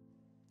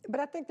 But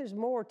I think there's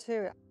more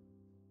to it.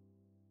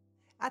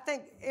 I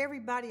think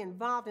everybody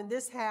involved in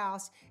this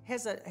house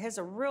has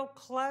a real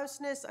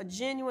closeness, a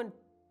genuine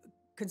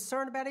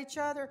concern about each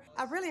other.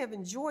 I really have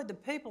enjoyed the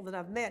people that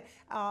I've met.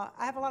 I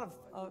have a lot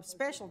of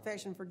special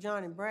affection for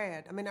John and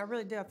Brad. I mean, I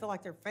really do. I feel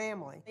like they're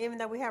family. Even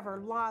though we have our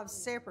lives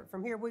separate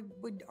from here, we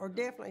are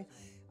definitely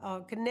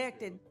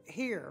connected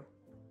here.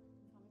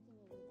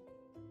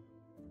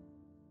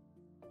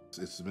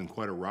 It's been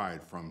quite a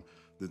ride from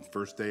the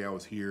first day I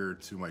was here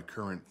to my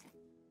current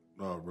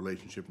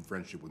relationship and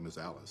friendship with Miss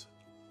Alice.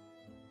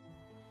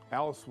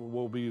 Alice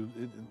will be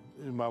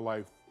in my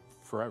life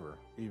forever.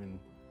 Even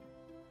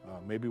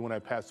maybe when I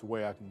pass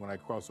away, when I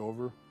cross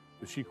over,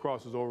 if she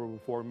crosses over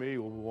before me,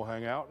 we'll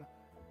hang out.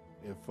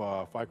 If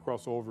I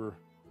cross over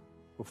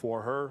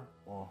before her,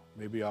 well,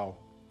 maybe I'll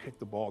kick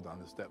the ball down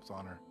the steps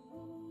on her.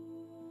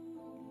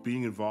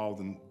 Being involved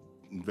in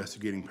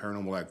investigating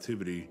paranormal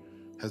activity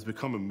has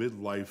become a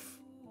midlife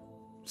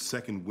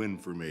second win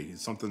for me.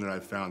 It's something that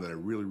I've found that I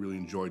really, really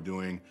enjoy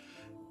doing.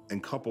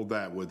 And couple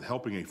that with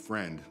helping a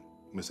friend,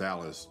 Miss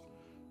Alice,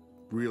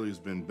 really has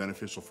been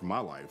beneficial for my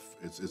life.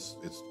 It's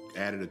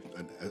added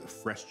a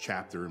fresh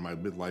chapter in my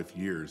midlife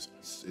years.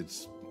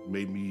 It's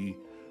made me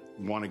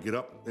want to get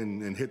up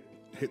and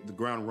hit the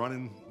ground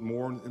running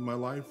more in my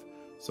life.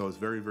 So it's a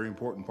very, very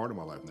important part of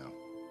my life now.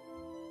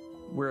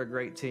 We're a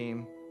great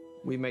team.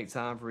 We make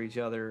time for each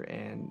other,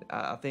 and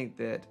I think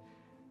that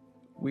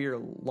we are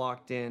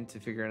locked into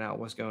figuring out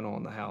what's going on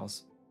in the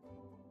house.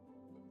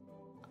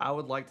 I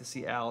would like to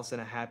see Alice in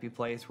a happy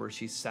place where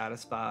she's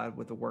satisfied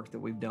with the work that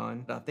we've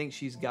done. I think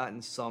she's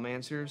gotten some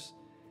answers.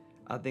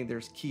 I think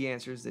there's key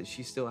answers that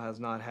she still has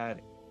not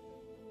had.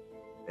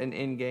 An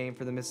end game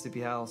for the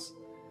Mississippi house,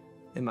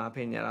 in my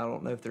opinion, I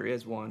don't know if there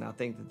is one. I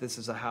think that this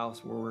is a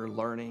house where we're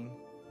learning,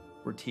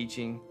 we're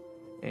teaching,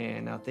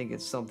 and I think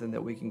it's something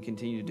that we can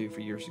continue to do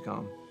for years to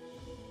come.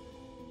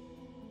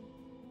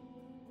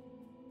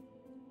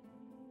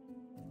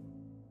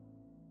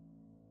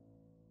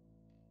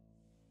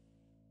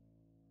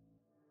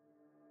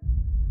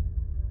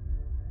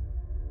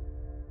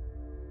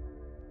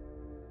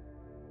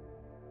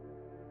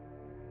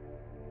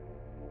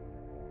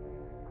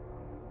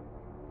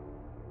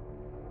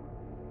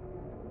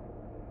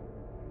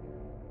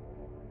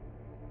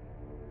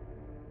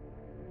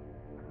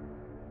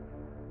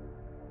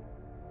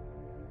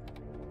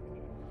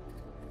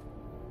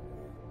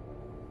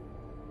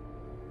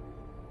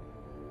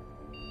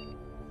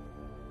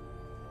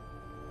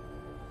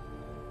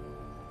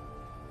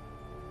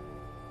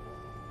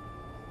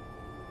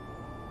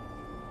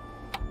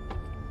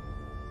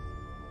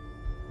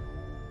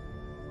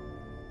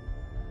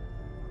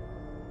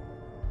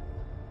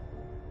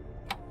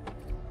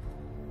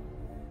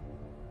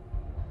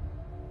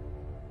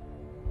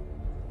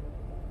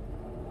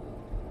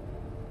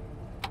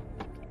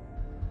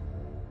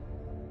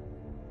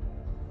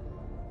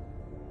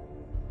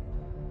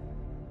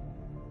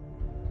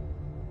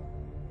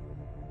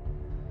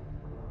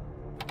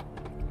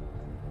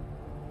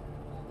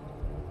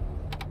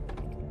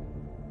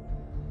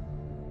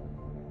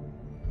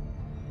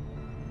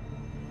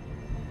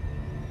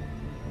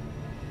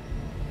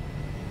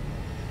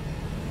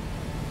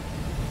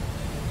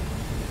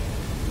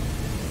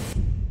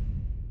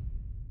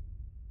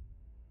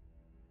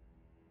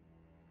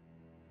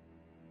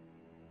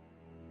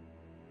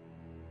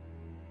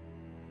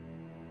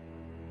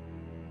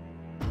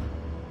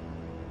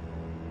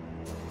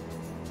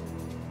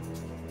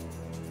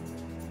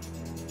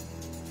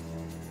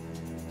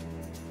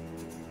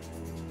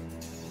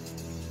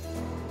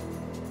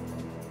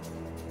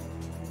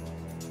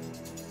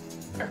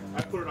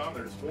 I put it on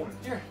there this morning.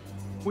 Here.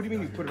 What do you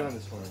mean you put it on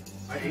this morning?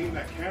 I aimed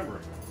that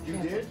camera. You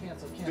did?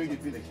 Cancel. Dude,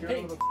 you'd be the hero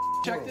Hey, of the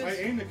check world. this.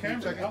 I aimed the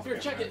camera. Here,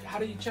 check it. How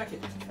do you check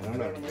it? I don't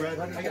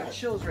know. I got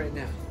chills right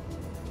now.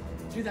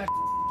 Dude, that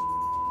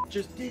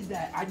just did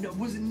that. I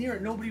wasn't near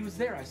it. Nobody was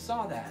there. I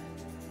saw that.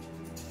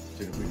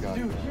 Dude, we got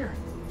Dude, that. here.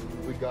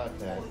 We got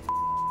that.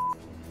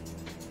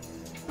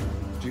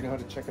 Do you know how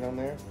to check it on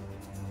there?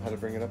 How to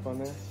bring it up on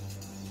there?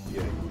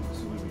 Yeah, this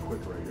is gonna be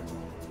quick right here.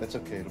 That's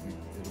okay. It'll be.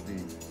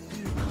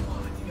 Dude, come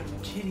on. You gotta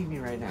be kidding me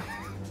right now.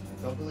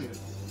 Don't believe it.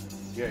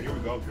 Yeah, here we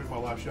go. Here's my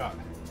last shot.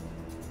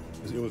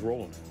 It was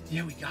rolling.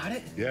 Yeah, we got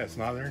it? Yeah, it's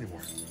not there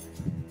anymore.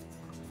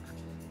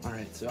 All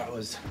right, so I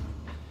was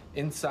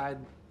inside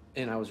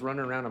and I was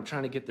running around. I'm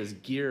trying to get this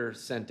gear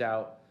sent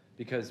out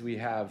because we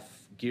have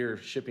gear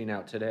shipping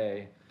out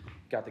today.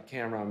 Got the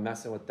camera, I'm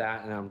messing with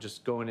that, and I'm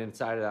just going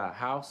inside of that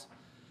house.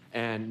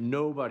 And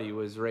nobody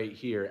was right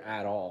here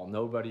at all.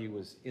 Nobody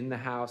was in the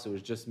house. It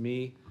was just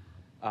me.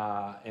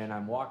 And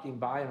I'm walking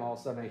by, and all of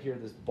a sudden I hear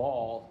this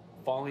ball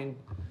falling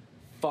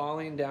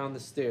down the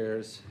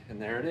stairs,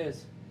 and there it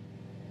is.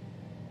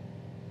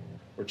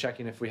 We're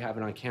checking if we have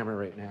it on camera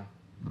right now.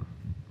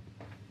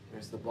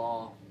 There's the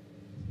ball,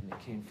 and it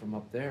came from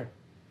up there.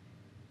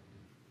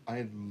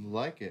 I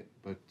like it,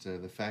 but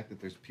the fact that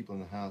there's people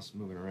in the house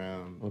moving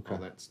around, all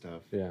that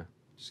stuff, yeah,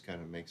 just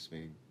kind of makes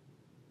me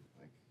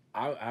like.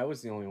 I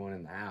was the only one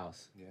in the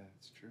house. Yeah,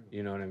 it's true.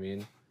 You know what I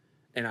mean?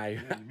 And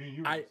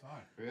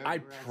I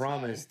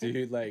promise,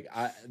 dude, like,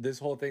 this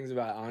whole thing's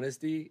about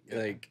honesty. Yeah.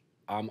 Like,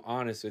 I'm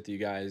honest with you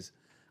guys.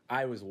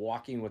 I was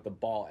walking with the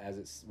ball as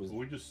it was.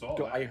 We just saw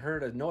that. I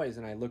heard a noise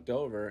and I looked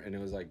over and it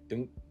was like,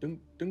 dunk, dunk,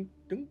 dunk,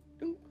 dunk,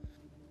 dunk.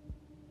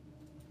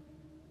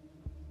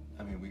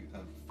 I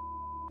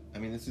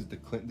mean, this is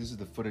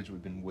the footage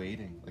we've been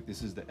waiting. Like,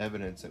 this is the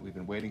evidence that we've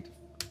been waiting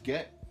to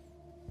get.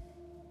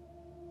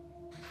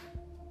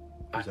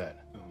 Who's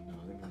that? Oh no,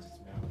 that means it's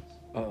Malice.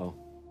 Uh-oh.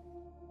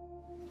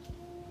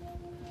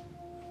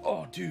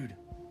 Oh, dude.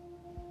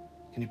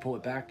 Can you pull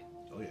it back?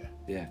 Oh, yeah.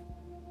 Yeah.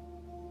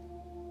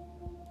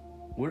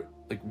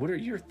 What are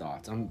your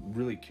thoughts? I'm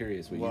really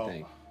curious what you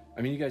think.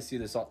 I mean, you guys see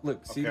this all.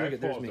 Look, see, okay, look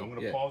at there's me. I'm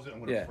going to pause it. I'm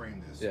going to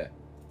frame this. Yeah.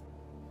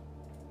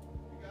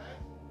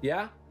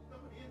 Yeah?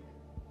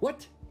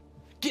 What?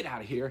 Get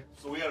out of here.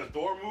 So we had a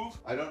door move?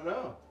 I don't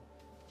know.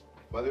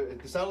 Whether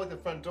it sounded like the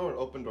front door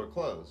opened or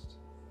closed.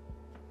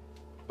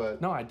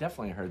 But no, I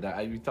definitely heard that.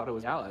 I thought it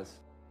was Alice.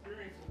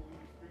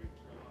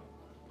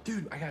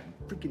 Dude, I got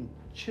freaking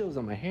chills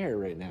on my hair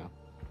right now.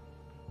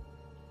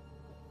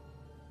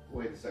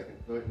 Wait a second.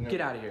 Wait, no,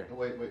 get out of here. No,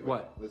 wait.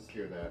 What? Let's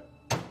hear that.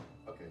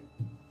 Okay.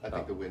 I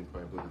think the wind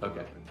probably blew the door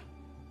open.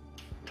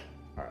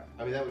 All right.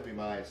 I mean, that would be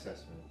my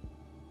assessment.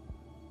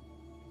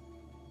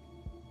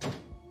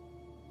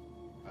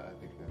 I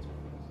think that's what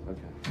it is.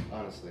 Okay.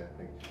 Honestly, I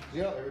think.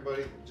 You know,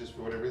 everybody, just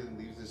for whatever reason,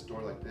 leaves this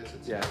door like this.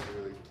 It's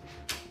really.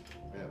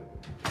 Yeah.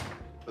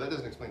 But that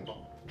doesn't explain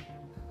why.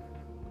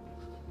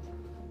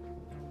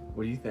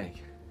 What do you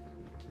think?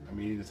 I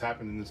mean, it's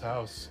happened in this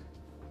house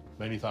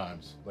many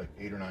times, like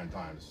 8 or 9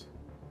 times.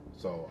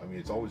 So, I mean,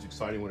 it's always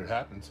exciting when it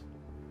happens.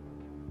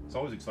 It's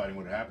always exciting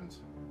when it happens.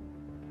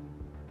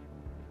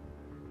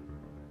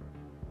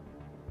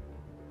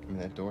 I mean,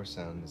 that door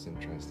sound is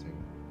interesting.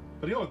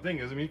 But the only thing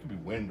is, I mean, it could be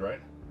wind, right?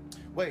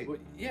 Wait. Well,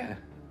 yeah.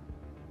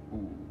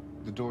 Ooh,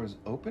 the door is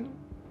open?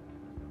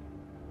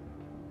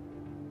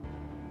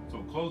 So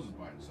it closes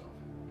by itself.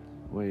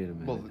 Wait a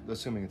minute. Well,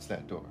 assuming it's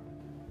that door.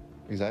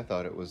 Because I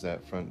thought it was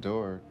that front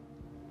door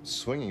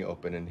swinging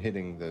open and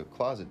hitting the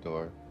closet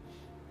door.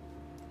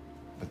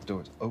 But the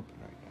door's open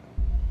right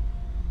now.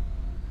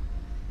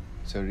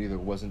 So it either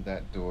wasn't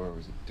that door or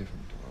was it a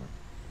different door.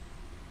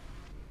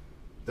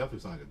 Definitely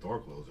sounds like a door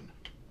closing.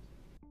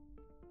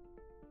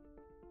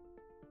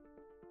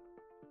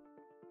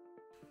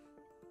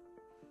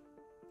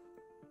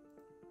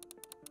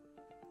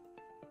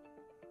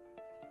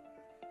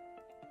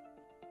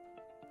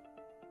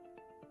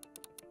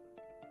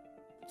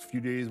 A few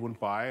days went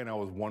by and I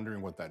was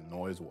wondering what that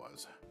noise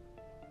was.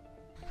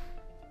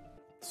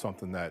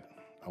 Something that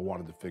I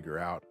wanted to figure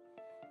out.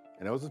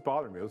 And it was just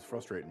bothering me. It was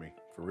frustrating me,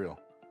 for real.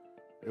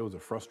 It was a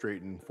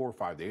frustrating 4 or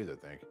 5 days, I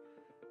think.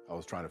 I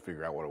was trying to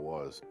figure out what it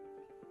was.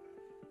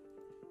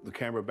 The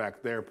camera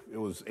back there, it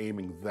was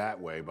aiming that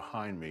way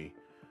behind me.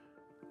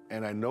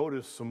 And I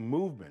noticed some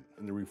movement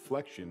in the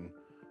reflection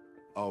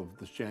of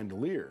the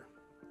chandelier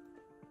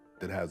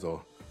that has a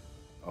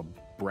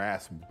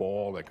brass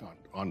ball like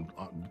on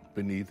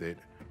beneath it.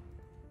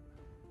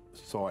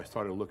 So I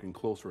started looking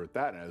closer at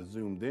that and I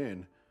zoomed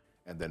in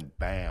and then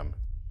bam.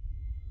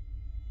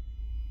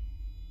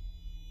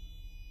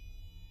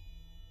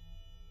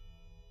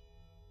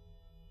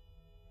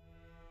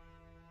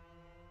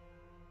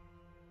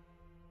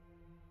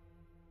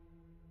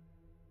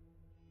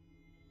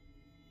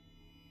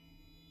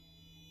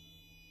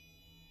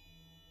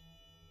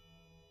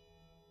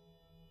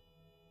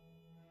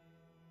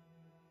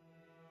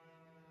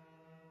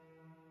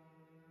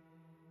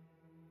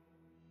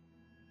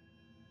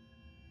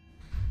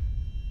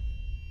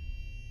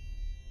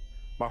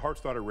 My heart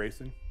started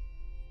racing.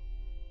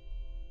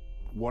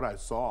 What I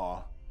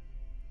saw,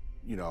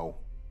 you know,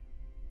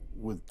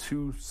 with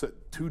two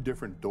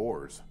different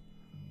doors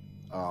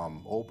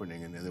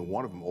opening, and then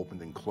one of them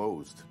opened and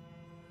closed.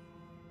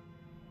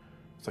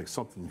 It's like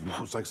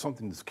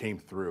something just came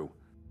through.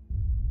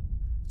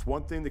 It's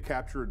one thing to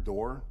capture a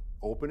door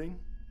opening,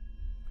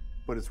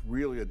 but it's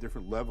really a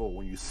different level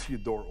when you see a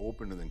door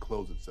open and then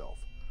close itself.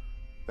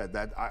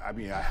 I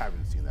mean, I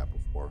haven't seen that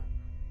before.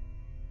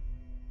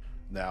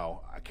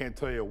 Now, I can't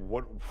tell you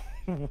what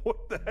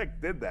the heck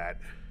did that,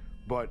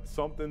 but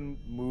something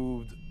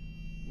moved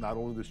not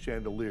only the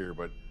chandelier,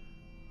 but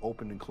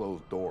opened and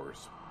closed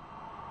doors.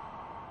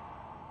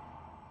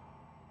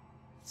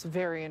 It's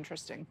very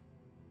interesting.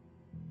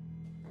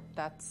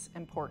 That's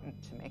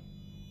important to me.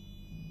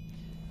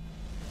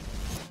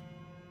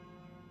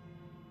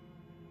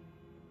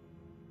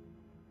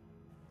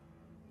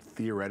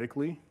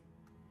 Theoretically,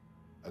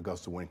 a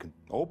gust of wind could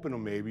open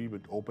them maybe,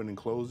 but open and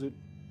close it.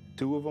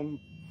 2 of them,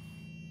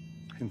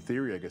 in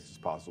theory, I guess it's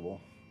possible.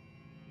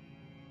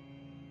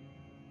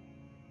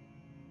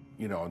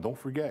 You know, and don't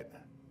forget,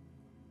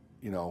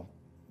 you know,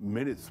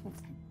 minutes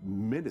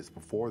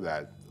before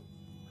that,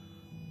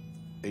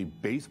 a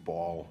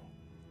baseball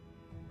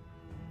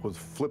was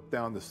flipped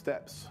down the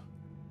steps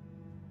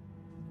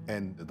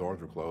and the doors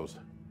were closed.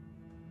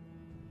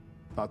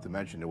 Not to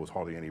mention there was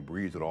hardly any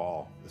breeze at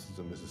all. This is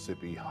a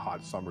Mississippi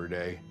hot summer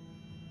day.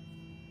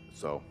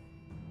 So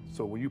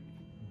when you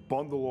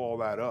bundle all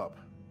that up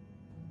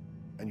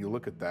and you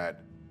look at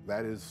that,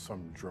 that is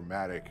some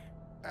dramatic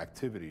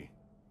activity,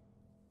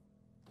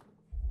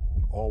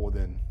 all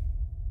within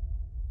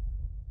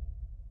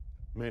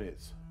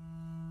minutes.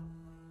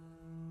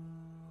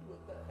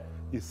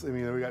 You see, I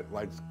mean, we got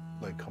lights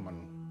like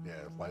coming, yeah,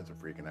 lights are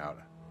freaking out.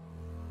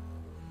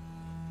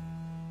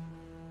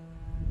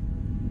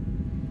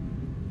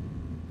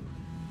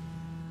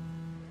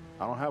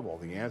 I don't have all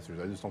the answers.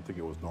 I just don't think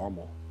it was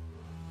normal.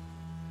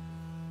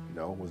 You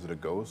know, was it a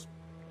ghost?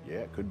 Yeah,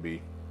 it could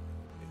be.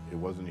 It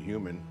wasn't a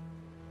human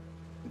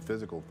in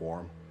physical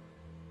form.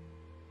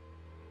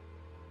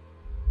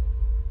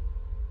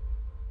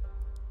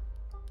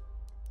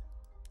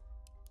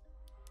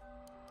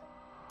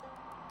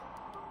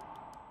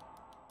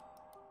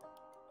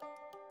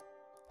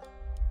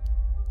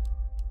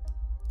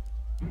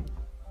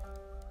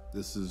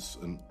 This is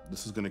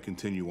going to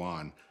continue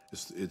on.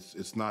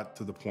 It's not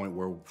to the point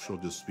where she'll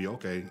just be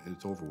okay.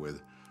 It's over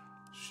with.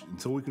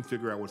 Until we can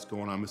figure out what's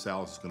going on, Miss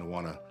Alice is going to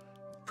want to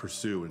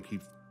pursue and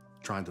keep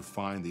trying to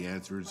find the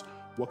answers.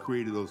 What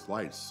created those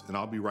lights? And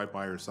I'll be right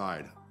by her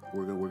side.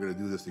 We're gonna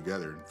do this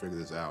together and figure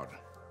this out.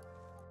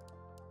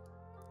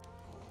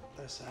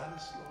 Bless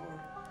Alice,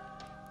 Lord,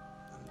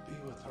 and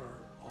be with her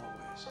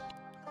always.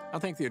 I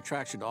think the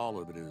attraction to all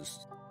of it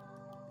is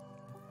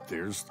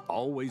there's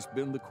always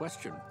been the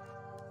question,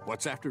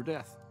 what's after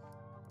death?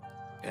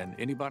 And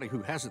anybody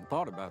who hasn't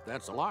thought about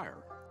that's a liar.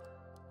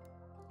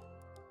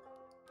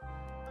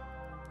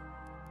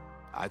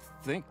 I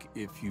think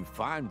if you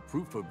find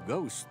proof of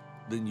ghosts,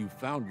 then you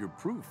found your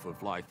proof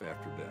of life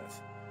after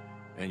death.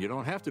 And you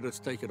don't have to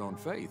just take it on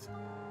faith.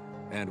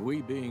 And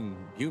we, being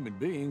human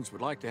beings,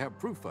 would like to have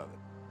proof of it.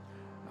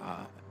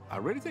 I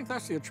really think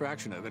that's the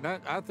attraction of it.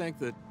 I think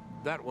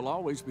that will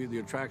always be the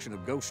attraction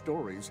of ghost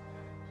stories.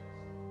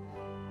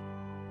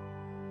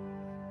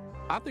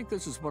 I think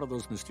this is one of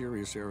those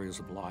mysterious areas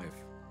of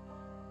life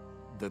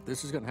that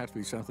this is going to have to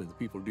be something that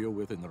people deal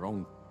with in their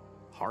own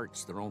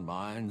hearts, their own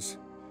minds,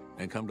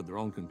 and come to their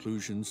own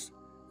conclusions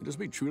and just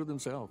be true to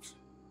themselves.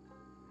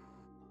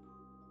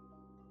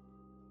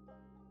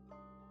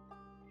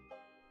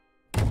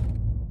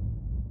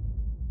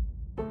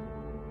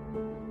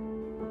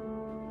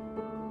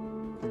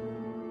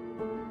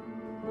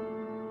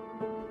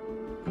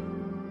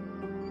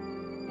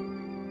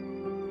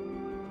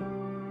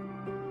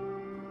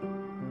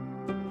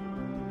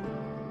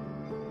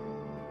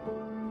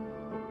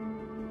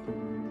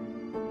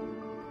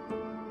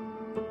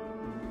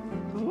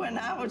 When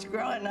I was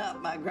growing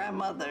up, my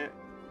grandmother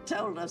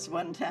told us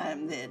one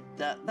time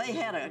that they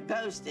had a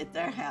ghost at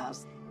their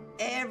house.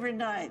 Every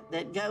night,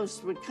 that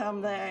ghost would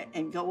come there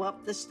and go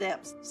up the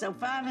steps. So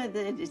finally,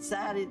 they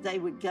decided they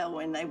would go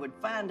and they would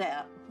find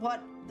out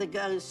what the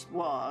ghost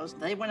was.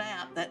 They went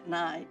out that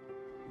night,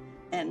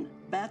 and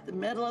about the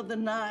middle of the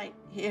night,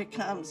 here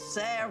comes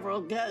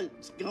several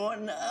goats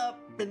going up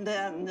and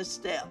down the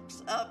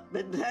steps, up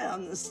and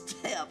down the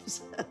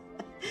steps.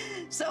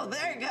 So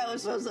their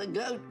ghost was a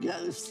goat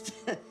ghost,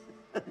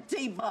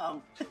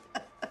 T-Bone.